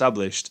as we've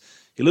established,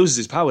 he loses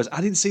his powers. I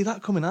didn't see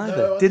that coming either.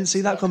 No, didn't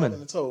see that coming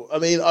at all. I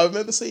mean, I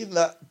remember seeing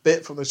that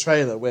bit from the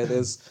trailer where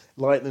there's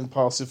lightning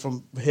passing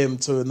from him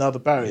to another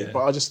Barry,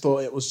 but I just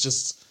thought it was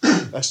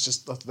that's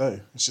just I don't know.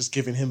 It's just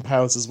giving him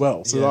powers as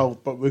well. So,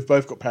 but we've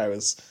both got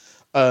powers.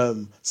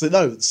 So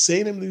no,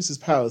 seeing him lose his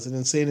powers and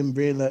then seeing him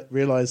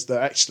realize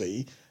that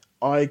actually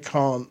I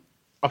can't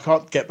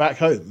get back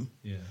home.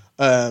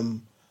 Yeah.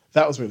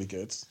 That was really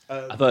good.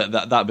 I thought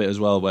that bit as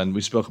well, when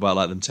we spoke about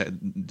like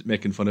them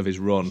making fun of his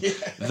run. Yeah.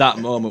 That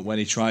moment when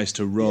he tries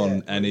to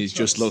run and he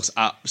just looks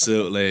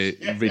absolutely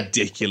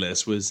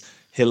ridiculous was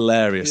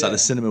hilarious. Like the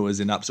cinema was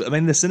in absolute. I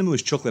mean, the cinema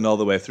was chuckling all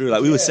the way through.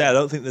 Like we were saying, I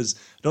don't think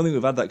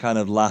we've had that kind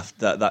of laugh,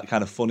 that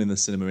kind of fun in the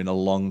cinema in a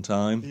long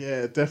time.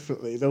 Yeah,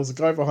 definitely. There was a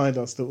guy behind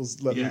us that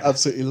was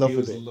absolutely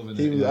loving it.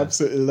 He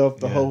absolutely loved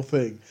the whole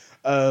thing.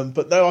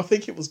 But no, I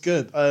think it was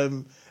good.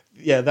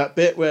 That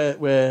bit where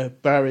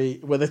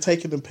they're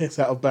taking the piss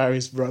out of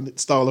Barry's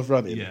style of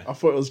running, I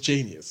thought it was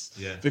genius.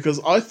 Yeah. Because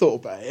I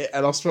thought about it,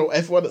 and I felt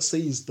everyone that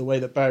sees the way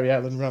that Barry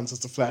Allen runs as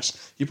the Flash,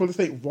 you probably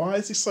think, why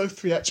is he so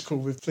theatrical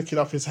with flicking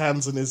up his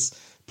hands and his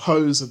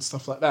pose and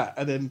stuff like that?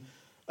 And then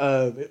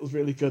it was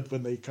really good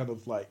when they kind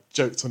of like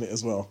joked on it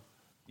as well.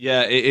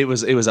 Yeah, it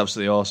was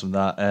absolutely awesome.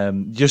 That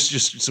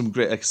just some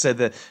great, like I said,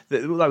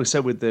 like we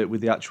said with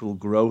the actual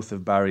growth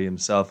of Barry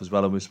himself as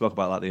well, and we spoke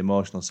about like the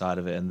emotional side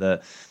of it, and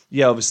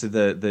obviously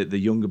the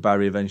younger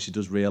Barry eventually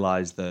does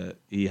realise that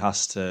he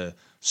has to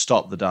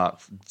stop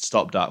Dark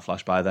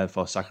Flash by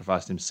therefore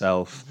sacrificing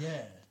himself.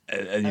 Yeah.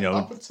 And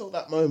up until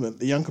that moment,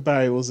 the younger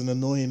Barry was an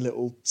annoying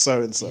little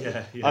so-and-so.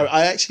 Yeah.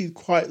 I actually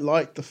quite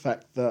liked the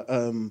fact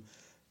that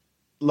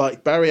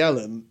like Barry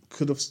Allen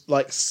could have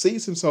like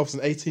sees himself as an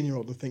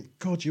 18-year-old and think,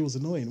 God, you was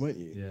annoying, weren't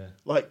you? Yeah.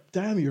 Like,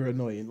 damn, you're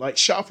annoying. Like,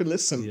 shut up and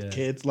listen,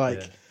 kid.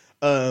 Like,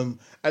 and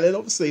then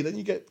obviously, then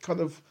you get kind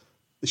of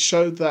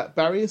showed that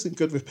Barry isn't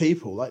good with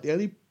people. Like, the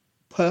only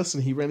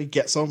person he really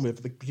gets on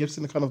with, gives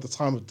him the kind of the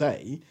time of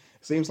day,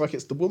 seems like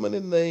it's the woman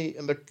in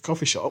the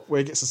coffee shop where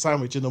he gets a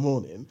sandwich in the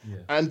morning,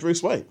 and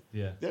Bruce Wayne.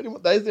 Yeah. They're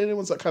the only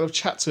ones that kind of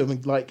chat to him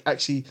and like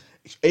actually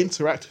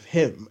interact with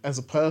him as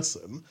a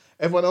person.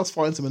 Everyone else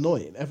finds him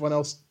annoying. Everyone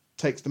else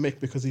takes the mick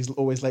because he's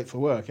always late for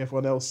work.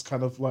 Everyone else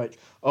kind of like,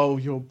 oh,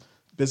 you're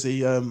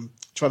busy trying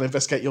to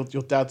investigate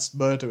your dad's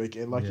murder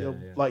again. Like,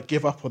 like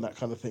give up on that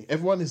kind of thing.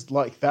 Everyone is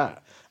like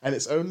that, and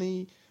it's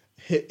only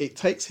it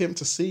takes him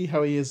to see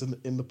how he is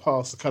in the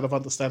past to kind of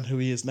understand who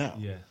he is now.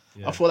 Yeah.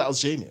 Yeah. I thought that was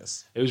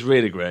genius. It was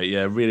really great,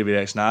 really, really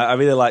excellent. I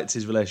really liked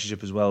his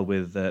relationship as well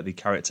with the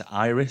character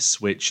Iris,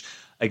 which,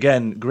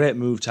 again, great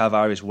move to have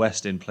Iris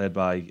Weston played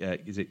by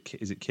is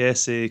it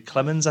Casey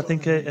Clemens? I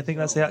think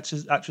that's the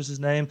actress's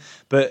name.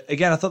 But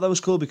again, I thought that was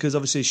cool because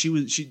obviously she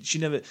was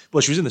in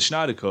the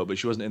Snyder Cut, but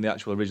she wasn't in the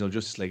actual original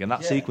Justice League, and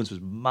that sequence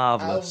was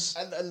marvelous.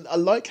 And I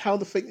like how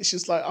the thing is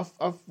just like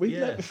we've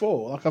met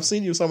before, like I've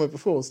seen you somewhere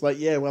before. It's like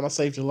when I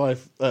saved your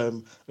life a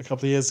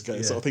couple of years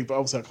ago, sort of thing. But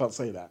obviously I can't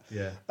say that.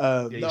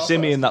 You see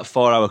me in that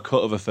 4-hour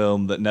cut of a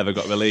film that never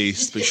got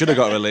released, but should have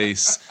got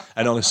released,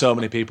 and only so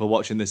many people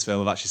watching this film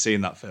have actually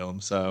seen that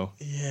film. So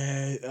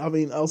I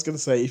mean, I was going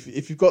to say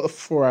if you've got the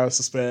 4 hours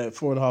to spare,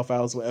 4.5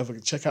 hours, whatever,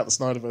 check out the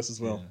Snyderverse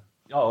as well.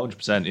 Yeah. Oh,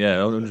 100%,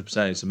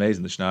 100%. It's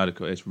amazing, the Snyder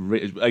Cut. It's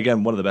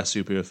again one of the best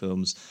superhero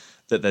films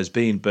that there's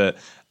been. But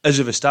as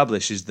we've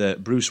established, is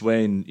that Bruce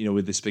Wayne,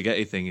 with the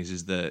spaghetti thing,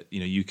 is that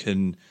you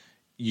can.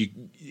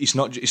 It's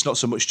not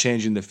so much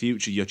changing the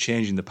future, you're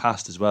changing the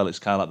past as well. It's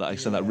kind of like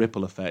that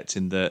ripple effect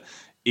in that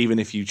even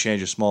if you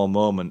change a small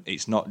moment,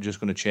 it's not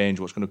just going to change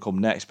what's going to come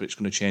next, but it's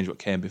going to change what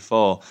came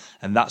before.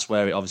 And that's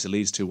where it obviously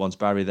leads to once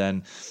Barry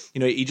then,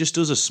 he just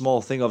does a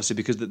small thing, obviously,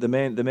 because the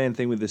main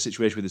thing with the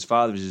situation with his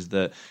father is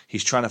that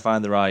he's trying to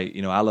find the right,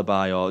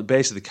 alibi, or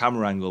basically the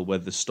camera angle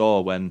with the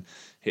store when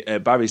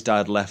Barry's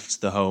dad left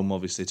the home,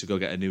 obviously, to go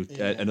get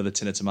another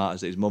tin of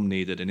tomatoes that his mum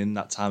needed. And in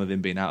that time of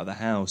him being out of the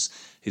house,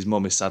 his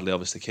mum is sadly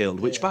obviously killed.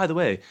 Which, by the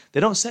way, they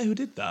don't say who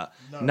did that.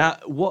 No. Now,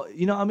 what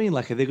you know what I mean?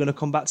 Like, are they going to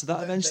come back to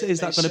that eventually? Is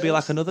that going to be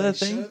like another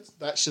thing?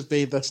 That should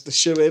be the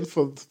shoe-in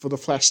for the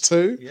Flash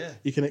 2. Yeah,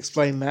 you can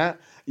explain that.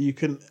 You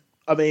can.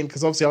 I mean,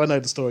 because obviously I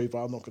know the story, but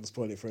I'm not going to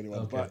spoil it for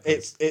anyone. Okay, but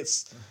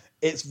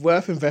it's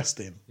worth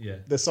investing. Yeah,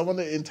 there's someone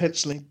that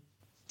intentionally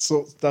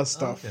does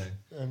stuff.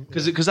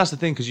 Because that's the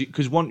thing. Because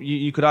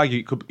you could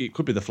argue it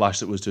could be the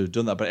Flash that was to have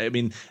done that. But I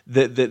mean,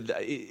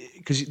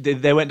 because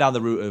they went down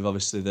the route of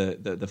obviously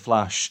the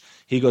Flash.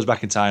 He goes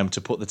back in time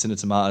to put the tin of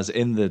tomatoes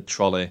in the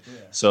trolley,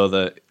 so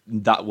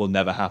that will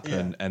never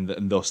happen,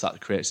 and thus that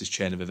creates this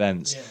chain of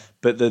events. Yeah.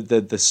 But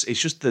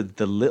it's just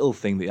the little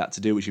thing that he had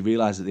to do, which you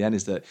realise at the end,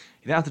 is that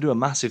he didn't have to do a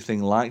massive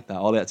thing like that.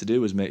 All he had to do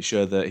was make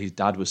sure that his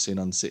dad was seen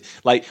on scene.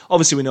 Like,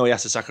 obviously we know he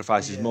has to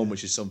sacrifice his mum,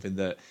 which is something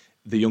that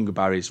the younger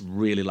Barry's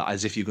really like,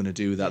 as if you're going to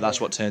do that. Yeah. That's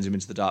what turns him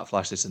into the Dark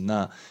Flash, this and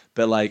that.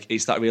 But like,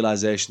 it's that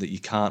realisation that you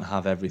can't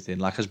have everything.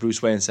 Like, as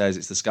Bruce Wayne says,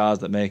 it's the scars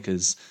that make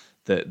us,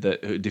 that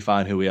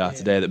define who we are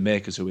today, that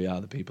make us who we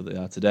are, the people that we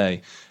are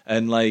today.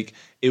 And like,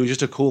 it was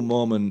just a cool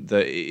moment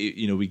that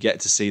we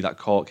get to see that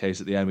court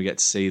case at the end. We get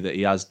to see that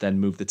he has then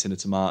moved the tin of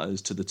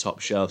tomatoes to the top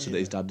shelf so that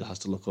his dad has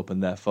to look up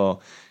and therefore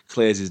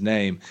clears his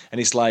name. And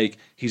it's like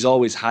he's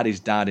always had his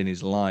dad in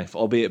his life,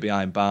 albeit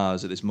behind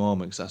bars at this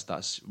moment, because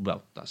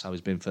that's how he's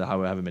been for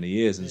however many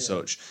years and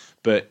such.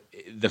 But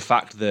the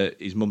fact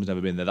that his mum's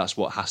never been there, that's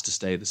what has to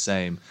stay the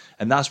same.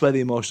 And that's where the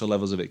emotional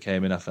levels of it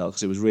came in, I felt,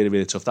 because it was really,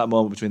 really tough. That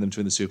moment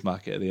between the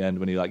supermarket at the end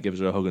when he like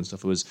gives her a hug and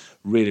stuff, it was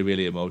really,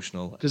 really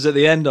emotional. Because at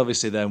the end,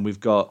 obviously, then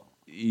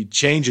he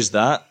changes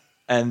that,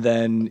 and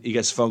then he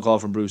gets a phone call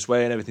from Bruce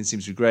Wayne. Everything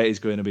seems to be great. He's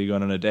going to be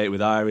going on a date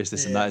with Iris,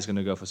 this and that. He's going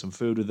to go for some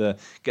food with her.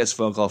 Gets a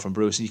phone call from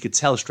Bruce, and you could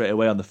tell straight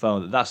away on the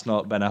phone that that's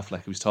not Ben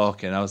Affleck who's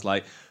talking. I was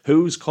like,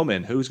 who's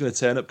coming? Who's going to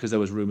turn up? Because there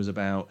was rumours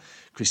about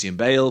Christian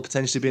Bale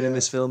potentially being in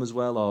this film as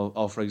well,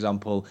 or for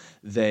example,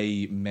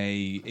 they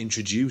may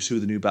introduce who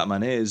the new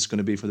Batman is going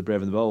to be for the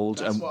Brave and the Bold.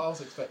 That's what I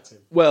was expecting.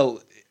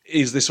 Well,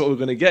 is this what we're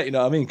going to get? You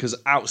know what I mean? Because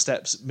out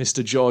steps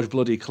Mr. George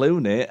bloody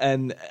Clooney,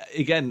 and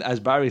again, as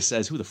Barry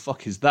says, who the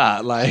fuck is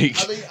that?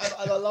 Like, I mean,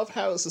 and I love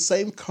how it's the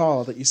same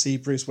car that you see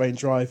Bruce Wayne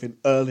driving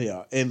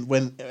earlier in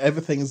when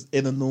everything's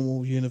in a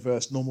normal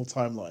universe, normal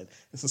timeline.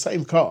 It's the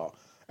same car,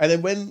 and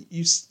then when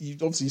you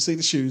obviously you see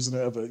the shoes and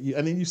whatever,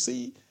 and then you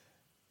see,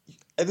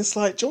 and it's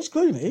like George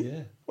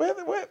Clooney.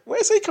 Yeah.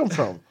 Where's he come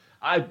from?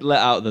 I let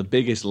out the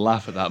biggest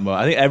laugh at that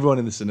moment. I think everyone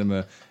in the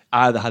cinema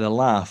either had a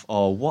laugh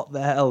or what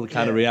the hell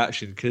kind of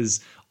reaction,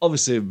 because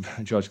obviously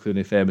George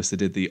Clooney famously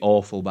did the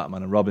awful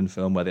Batman and Robin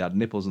film where they had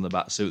nipples on the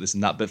bat suit, this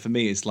and that, but for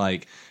me it's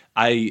like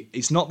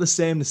it's not the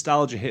same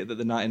nostalgia hit that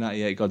the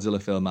 1998 Godzilla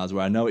film has,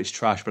 where I know it's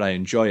trash but I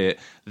enjoy it.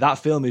 That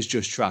film is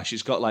just trash.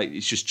 It's got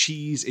it's just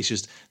cheese. It's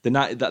just that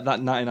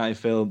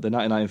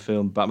 1999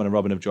 film Batman and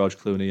Robin of George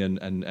Clooney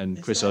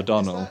and Chris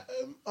O'Donnell.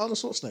 Arnold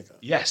Schwarzenegger.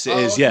 Yes, it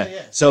is. Okay,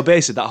 yeah. So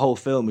basically, that whole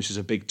film was just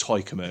a big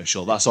toy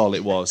commercial. That's all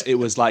it was. It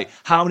was like,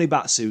 how many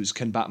bat suits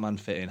can Batman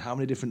fit in? How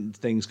many different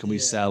things can we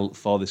sell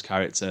for this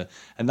character?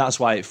 And that's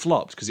why it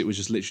flopped, because it was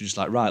just literally just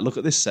like, right, look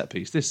at this set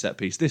piece.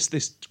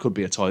 This could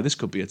be a toy. This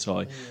could be a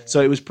toy. Yeah.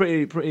 So it was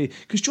pretty.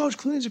 Because George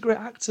Clooney's a great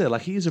actor.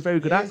 Like, he is a very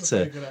good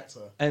actor.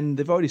 And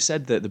they've already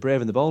said that the Brave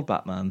and the Bold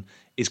Batman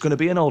is going to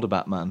be an older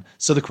Batman.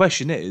 So the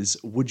question is,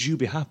 would you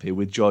be happy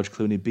with George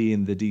Clooney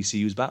being the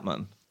DCU's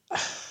Batman?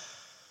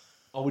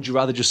 Or would you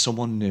rather just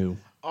someone new?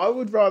 I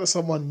would rather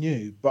someone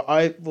new, but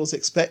I was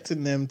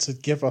expecting them to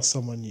give us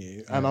someone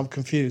new, and I'm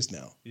confused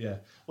now. Yeah.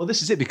 Well,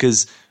 this is it,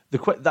 because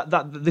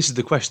this is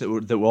the question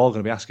that we're all going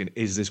to be asking: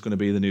 is this going to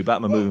be the new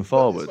Batman moving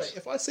forward?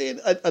 If I see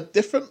a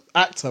different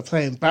actor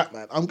playing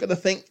Batman, I'm going to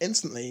think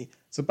instantly,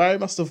 so Barry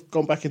must have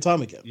gone back in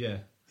time again. Yeah.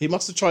 He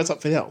must have tried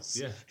something else.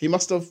 Yeah. He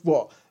must have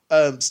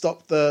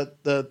stopped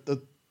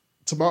the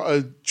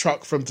tomato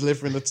truck from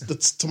delivering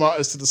the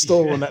tomatoes to the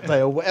store on that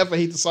day, or whatever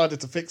he decided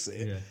to fix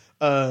it. Yeah.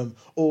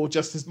 Or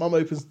just his mum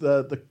opens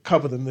the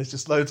cupboard and there's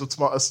just loads of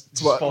tomatoes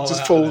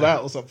just fall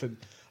out or something.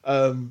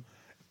 How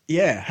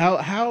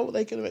are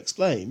they going to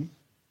explain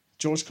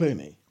George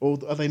Clooney? Or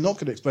are they not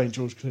going to explain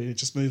George Clooney and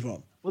just move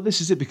on? Well, this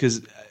is it,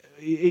 because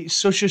it's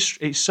so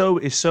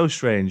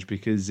strange,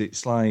 because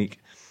it's like,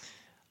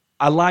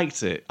 I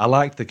liked it. I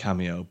liked the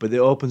cameo, but it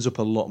opens up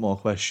a lot more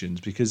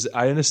questions, because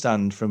I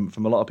understand from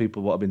a lot of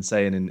people what I've been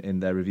saying in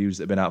their reviews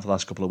that have been out for the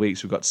last couple of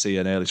weeks, we've got to see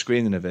an early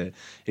screening of it,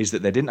 is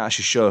that they didn't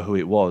actually show who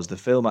it was. The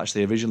film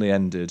actually originally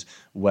ended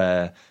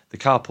where the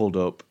car pulled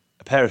up,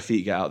 a pair of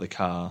feet get out of the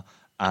car,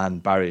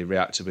 and Barry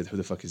reacted with, who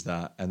the fuck is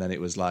that? And then it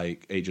was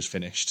like, it just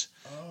finished.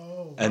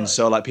 Oh, right. And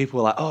so like people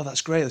were like, oh, that's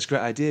a great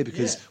idea,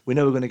 because we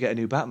know we're going to get a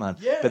new Batman.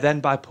 Yeah. But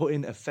then by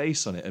putting a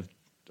face on it, of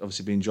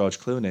obviously being George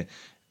Clooney,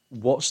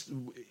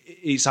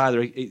 it's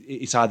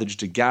either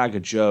just a gag, a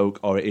joke,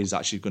 or it is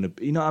actually going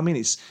to, you know what I mean?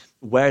 It's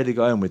where are they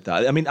going with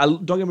that? I mean,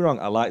 don't get me wrong,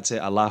 I liked it,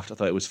 I laughed, I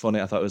thought it was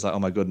funny, I thought it was like, oh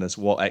my goodness,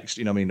 what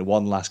extra, you know what I mean?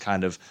 One last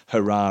kind of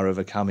hurrah of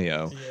a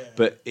cameo. Yeah.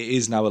 But it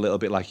is now a little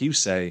bit like you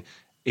say,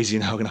 is he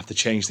now going to have to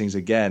change things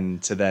again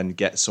to then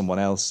get someone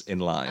else in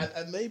line?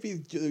 And maybe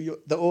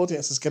the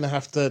audience is going to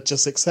have to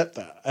just accept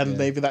that. And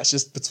maybe that's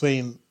just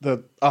between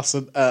us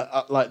and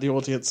like the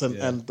audience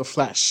and the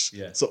Flash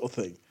sort of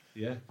thing.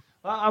 Yeah.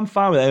 I'm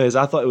fine with it.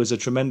 I thought it was a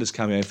tremendous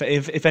cameo.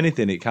 If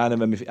anything, it kind of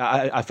made me.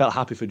 I felt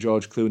happy for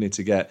George Clooney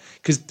to get,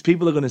 because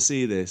people are going to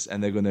see this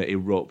and they're going to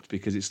erupt,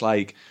 because it's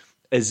like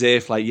as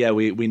if like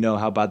we know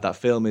how bad that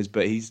film is,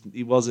 but he's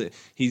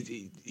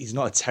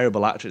not a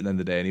terrible actor at the end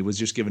of the day, and he was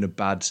just given a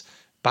bad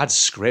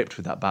script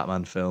with that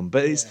Batman film.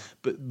 But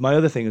but my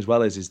other thing as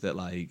well is that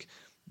like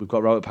we've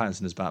got Robert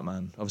Pattinson as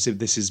Batman. Obviously,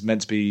 this is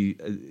meant to be,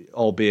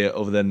 albeit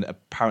other than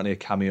apparently a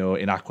cameo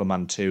in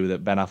Aquaman 2,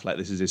 that Ben Affleck,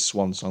 this is his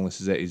swan song, this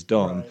is it, he's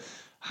done. Right.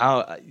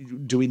 How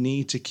do we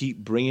need to keep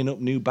bringing up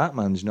new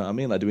Batmans? You know what I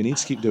mean? Like, do we need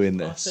to keep doing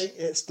this? I think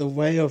it's the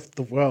way of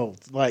the world.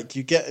 Like,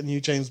 you get a new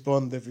James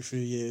Bond every few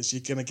years.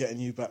 You're going to get a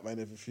new Batman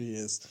every few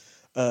years.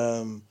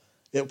 It'll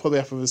probably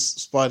happen with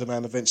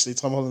Spider-Man eventually.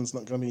 Tom Holland's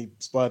not going to be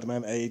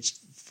Spider-Man aged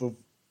for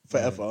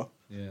forever.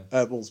 Yeah.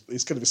 Well,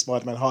 it's going to be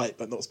Spider-Man height,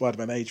 but not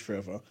Spider-Man age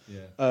forever.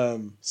 Yeah.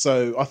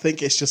 So I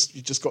think it's just,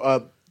 you just got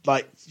to,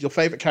 like, your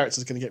favourite character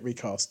is going to get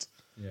recast.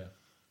 Yeah.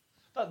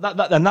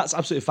 And that's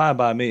absolutely fine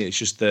by me. It's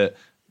just that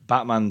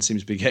Batman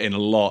seems to be getting a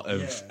lot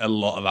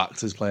of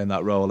actors playing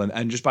that role,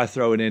 and just by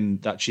throwing in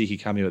that cheeky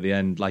cameo at the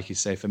end, like you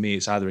say, for me,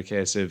 it's either a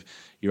case of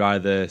you're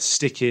either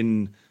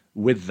sticking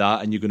with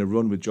that and you're going to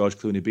run with George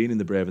Clooney being in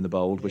The Brave and the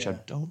Bold, which I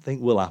don't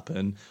think will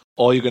happen,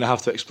 or you're going to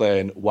have to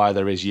explain why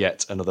there is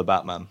yet another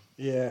Batman.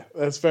 Yeah,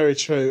 that's very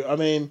true. I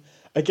mean,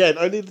 again,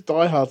 only the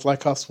diehards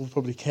like us will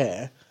probably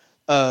care.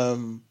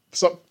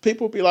 So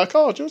people will be like,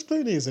 oh, George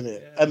Clooney's in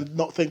it, and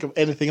not think of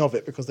anything of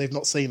it because they've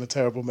not seen a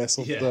terrible mess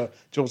of the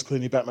George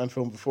Clooney Batman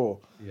film before.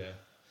 Yeah.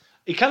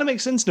 It kind of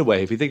makes sense in a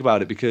way if you think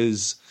about it,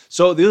 because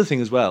so the other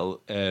thing as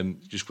well,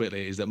 just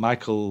quickly, is that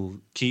Michael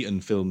Keaton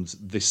filmed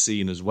this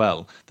scene as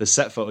well. The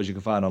set photos you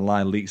can find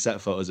online, leaked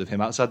set photos of him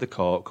outside the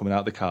court, coming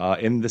out the car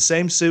in the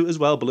same suit as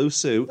well, blue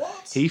suit.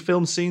 What? He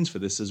filmed scenes for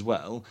this as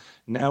well.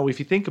 Now, if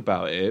you think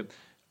about it,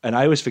 and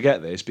I always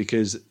forget this,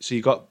 because so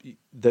you got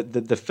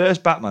the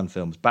first Batman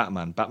films,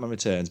 Batman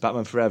Returns,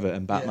 Batman Forever,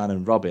 and Batman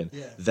and Robin.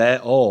 Yeah. They're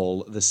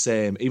all the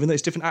same, even though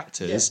it's different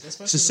actors. It's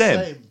the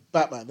same.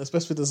 Batman. They're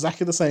supposed to be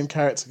exactly the same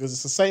character because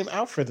it's the same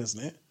Alfred,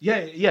 isn't it? Yeah,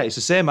 it's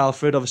the same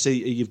Alfred.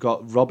 Obviously, you've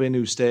got Robin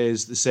who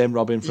stays the same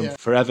Robin from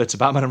Forever to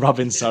Batman and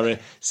Robin. Sorry,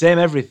 same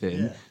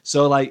everything. Yeah.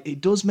 So like, it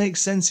does make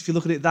sense if you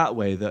look at it that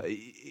way. That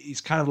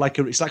it's kind of like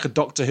it's like a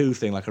Doctor Who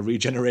thing, like a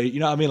regenerate. You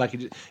know what I mean?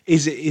 Like,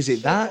 is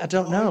it that? I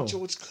don't know.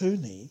 George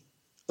Clooney.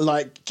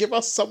 Like, give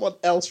us someone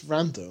else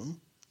random.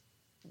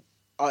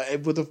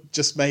 It would have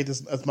just made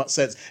as much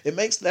sense. It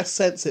makes less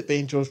sense it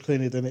being George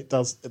Clooney than it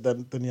does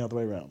than the other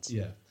way around.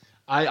 Yeah,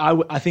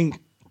 I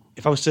think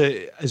if I was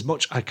to, as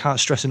much, I can't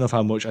stress enough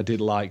how much I did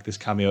like this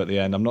cameo at the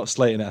end. I'm not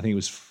slating it. I think it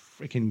was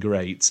freaking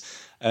great.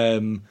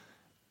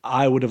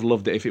 I would have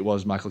loved it if it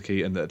was Michael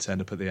Keaton that had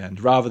turned up at the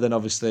end, rather than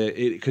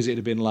obviously because it'd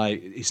have been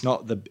like, it's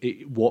not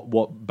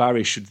what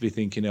Barry should be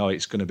thinking. Oh,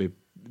 it's going to be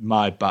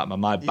my Batman,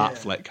 my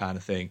Batfleck kind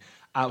of thing.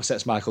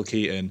 Outsets Michael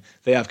Keaton.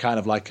 They have kind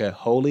of like a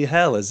holy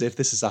hell as if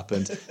this has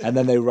happened, and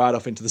then they ride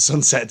off into the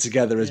sunset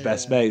together as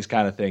best mates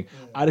kind of thing.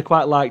 I'd have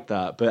quite liked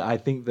that, but I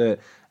think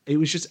that it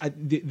was just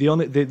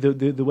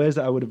the ways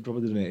that I would have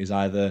probably done it is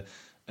either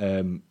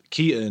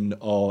Keaton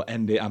or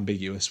end it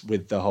ambiguous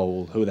with the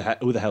whole who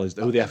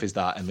the F is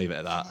that, and leave it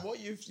at that. What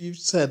you've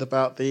said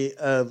about the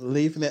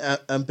leaving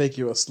it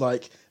ambiguous,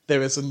 like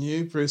there is a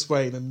new Bruce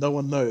Wayne and no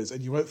one knows,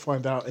 and you won't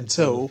find out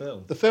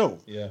until the film.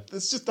 Yeah,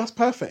 that's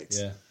perfect.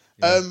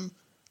 Yeah.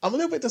 I'm a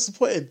little bit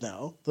disappointed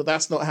now that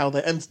that's not how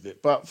they ended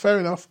it, but fair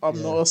enough.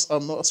 I'm not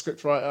a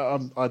script writer.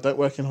 I don't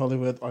work in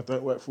Hollywood. I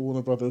don't work for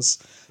Warner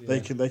Brothers. Yeah.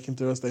 They can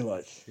do as they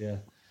like. Yeah,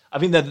 I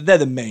think they're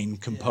the main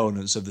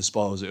components of the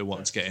spoilers that we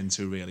want to get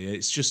into. Really,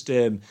 it's just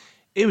it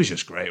was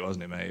just great,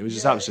 wasn't it, mate? It was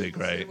just absolutely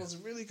great. It was a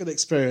really good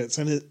experience,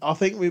 and I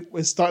think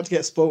we're starting to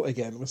get spoilt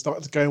again. We're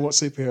starting to go and watch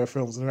superhero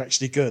films that are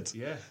actually good.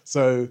 Yeah.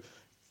 So,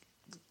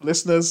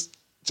 listeners,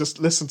 just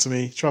listen to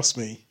me. Trust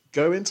me.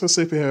 Go into a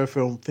superhero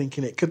film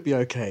thinking it could be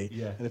okay,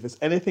 and if it's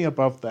anything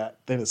above that,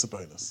 then it's a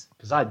bonus.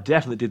 Because I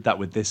definitely did that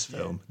with this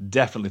film.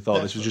 Definitely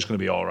thought this was just going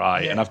to be all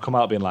right, and I've come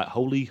out being like,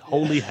 holy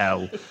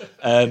hell.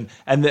 And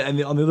on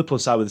the other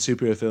plus side with the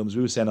superhero films,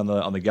 we were saying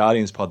on the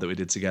Guardians pod that we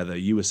did together,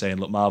 you were saying,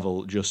 look,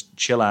 Marvel, just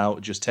chill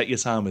out, just take your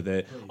time with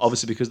it. Please.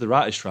 Obviously, because of the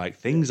writer's strike,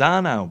 things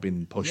are now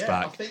being pushed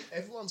back. I think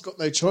everyone's got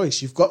no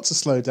choice. You've got to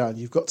slow down.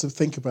 You've got to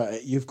think about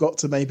it. You've got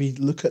to maybe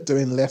look at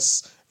doing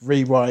less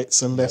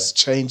rewrites and less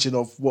changing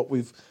of what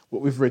we've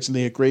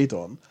originally agreed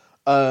on,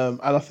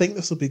 and I think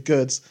this will be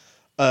good.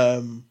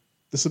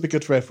 This will be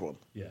good for everyone.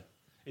 Yeah,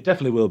 it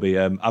definitely will be.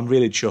 I'm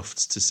really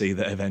chuffed to see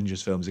that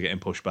Avengers films are getting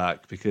pushed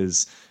back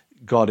because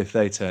God, if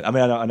they turn... I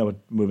mean, I know we're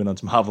moving on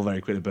to Marvel very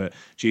quickly, but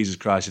Jesus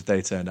Christ, if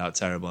they turned out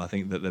terrible, I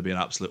think that there'd be an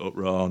absolute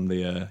uproar on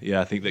the...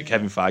 I think that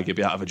Kevin Feige would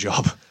be out of a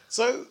job.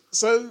 So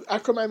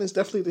Aquaman is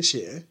definitely this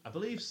year. I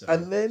believe so.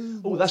 And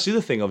then... Oh, that's the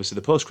other thing, obviously,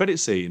 the post-credit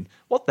scene.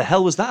 What the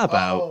hell was that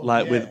about?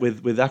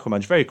 With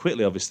Aquaman, very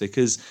quickly, obviously,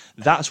 because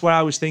that's where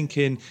I was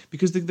thinking...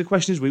 Because the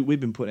question is, we've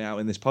been putting out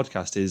in this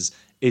podcast is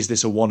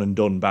this a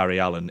one-and-done Barry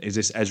Allen? Is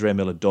this Ezra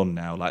Miller done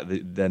now? Like,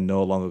 they're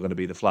no longer going to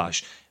be the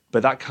Flash?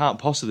 But that can't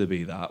possibly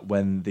be that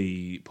when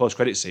the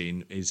post-credit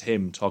scene is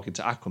him talking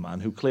to Aquaman,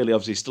 who clearly,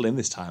 obviously, is still in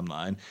this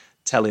timeline,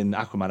 telling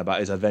Aquaman about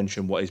his adventure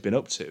and what he's been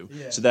up to.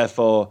 Yeah. So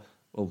therefore,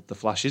 well, the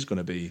Flash is going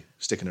to be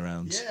sticking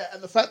around. Yeah,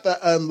 and the fact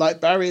that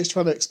Barry is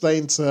trying to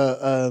explain to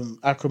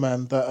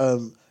Aquaman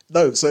that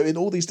no, so in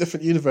all these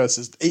different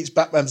universes, each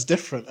Batman's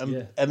different,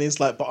 and he's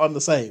like, but I'm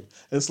the same.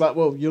 And it's like,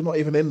 well, you're not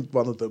even in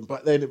one of them,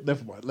 but then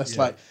never mind. Let's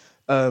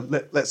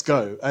let's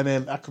go, and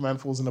then Aquaman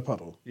falls in a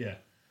puddle. Yeah.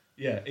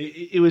 Yeah,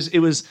 it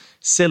was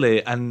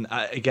silly and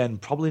again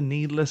probably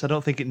needless. I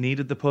don't think it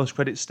needed the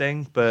post-credit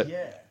sting, but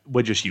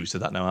we're just used to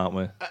that now, aren't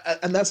we?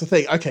 And that's the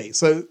thing. Okay,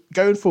 so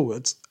going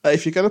forward,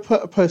 if you're going to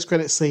put a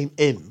post-credit scene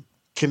in,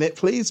 can it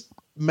please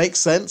make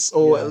sense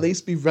or at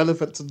least be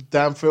relevant to the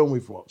damn film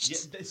we've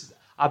watched? Yeah,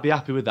 I'd be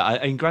happy with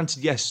that. And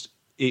granted, yes,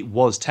 it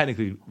was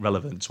technically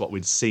relevant to what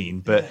we'd seen,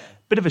 but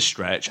bit of a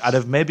stretch. I'd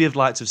have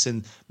liked to have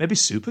seen maybe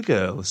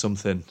Supergirl or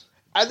something.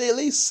 And they at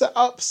least set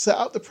up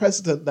the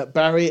precedent that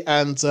Barry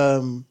and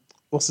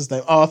what's his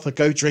name, Arthur,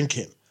 go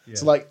drinking. Yeah.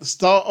 So like the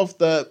start of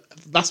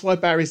that's why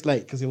Barry's late,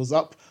 because he was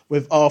up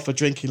with Arthur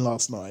drinking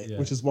last night,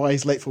 which is why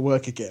he's late for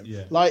work again.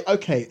 Yeah. Like,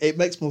 okay, it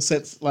makes more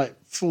sense, like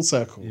full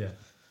circle. Yeah.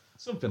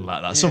 Something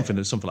like that, something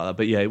like that.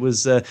 But yeah, it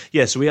was. So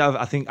we have.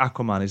 I think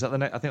Aquaman is that the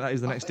next. I think that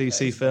is the next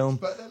DC film.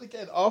 But then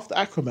again, after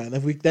Aquaman,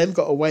 have we then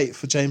got to wait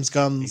for James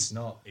Gunn's?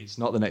 It's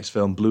not the next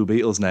film. Blue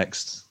Beetle's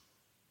next.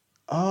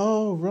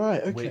 Oh, right,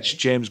 okay. Which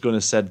James Gunn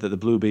has said that the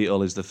Blue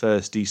Beetle is the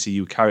first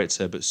DCU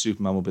character, but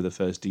Superman will be the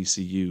first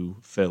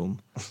DCU film.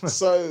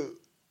 So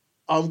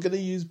I'm going to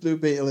use Blue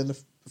Beetle in the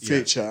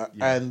future,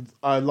 and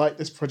I like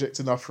this project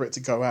enough for it to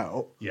go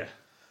out. Yeah.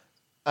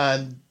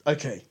 And,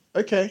 okay,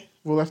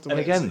 we'll have to wait. And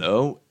again,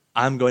 though,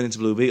 I'm going into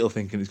Blue Beetle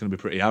thinking it's going to be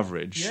pretty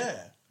average. Yeah.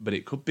 But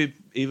it could be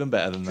even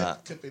better than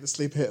that. Could be the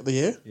sleeper hit of the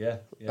year. Yeah.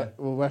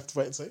 We'll have to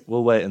wait and see.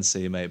 We'll wait and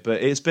see, mate.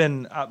 But it's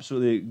been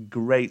absolutely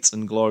great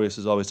and glorious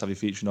as always to have you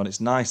featuring on.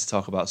 It's nice to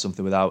talk about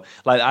something without...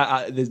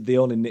 Like, the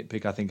only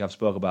nitpick I think I've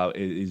spoke about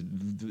is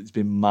it's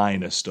been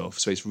minor stuff.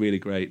 So it's really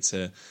great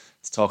to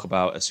talk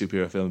about a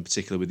superhero film in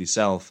particular with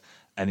yourself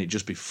and it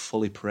just be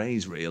fully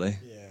praised, really.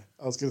 Yeah.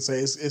 I was going to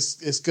say,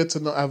 it's good to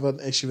not have an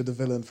issue with the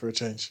villain for a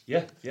change.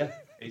 Yeah.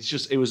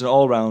 It was an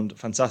all-round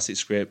fantastic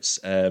script,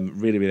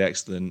 really, really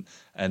excellent,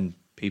 and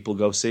people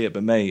go see it.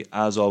 But mate,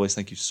 as always,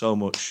 thank you so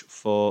much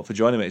for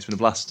joining me. It's been a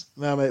blast.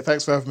 No, mate,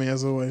 thanks for having me,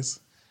 as always.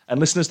 And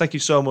listeners, thank you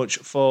so much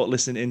for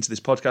listening into this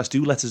podcast.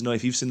 Do let us know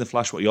if you've seen The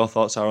Flash, what your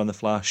thoughts are on The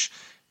Flash,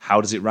 how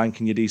does it rank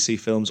in your DC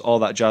films, all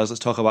that jazz. Let's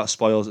talk about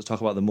spoils, let's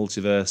talk about the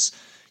multiverse.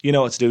 You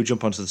know what to do,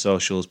 jump onto the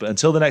socials. But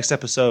until the next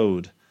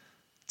episode,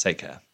 take care.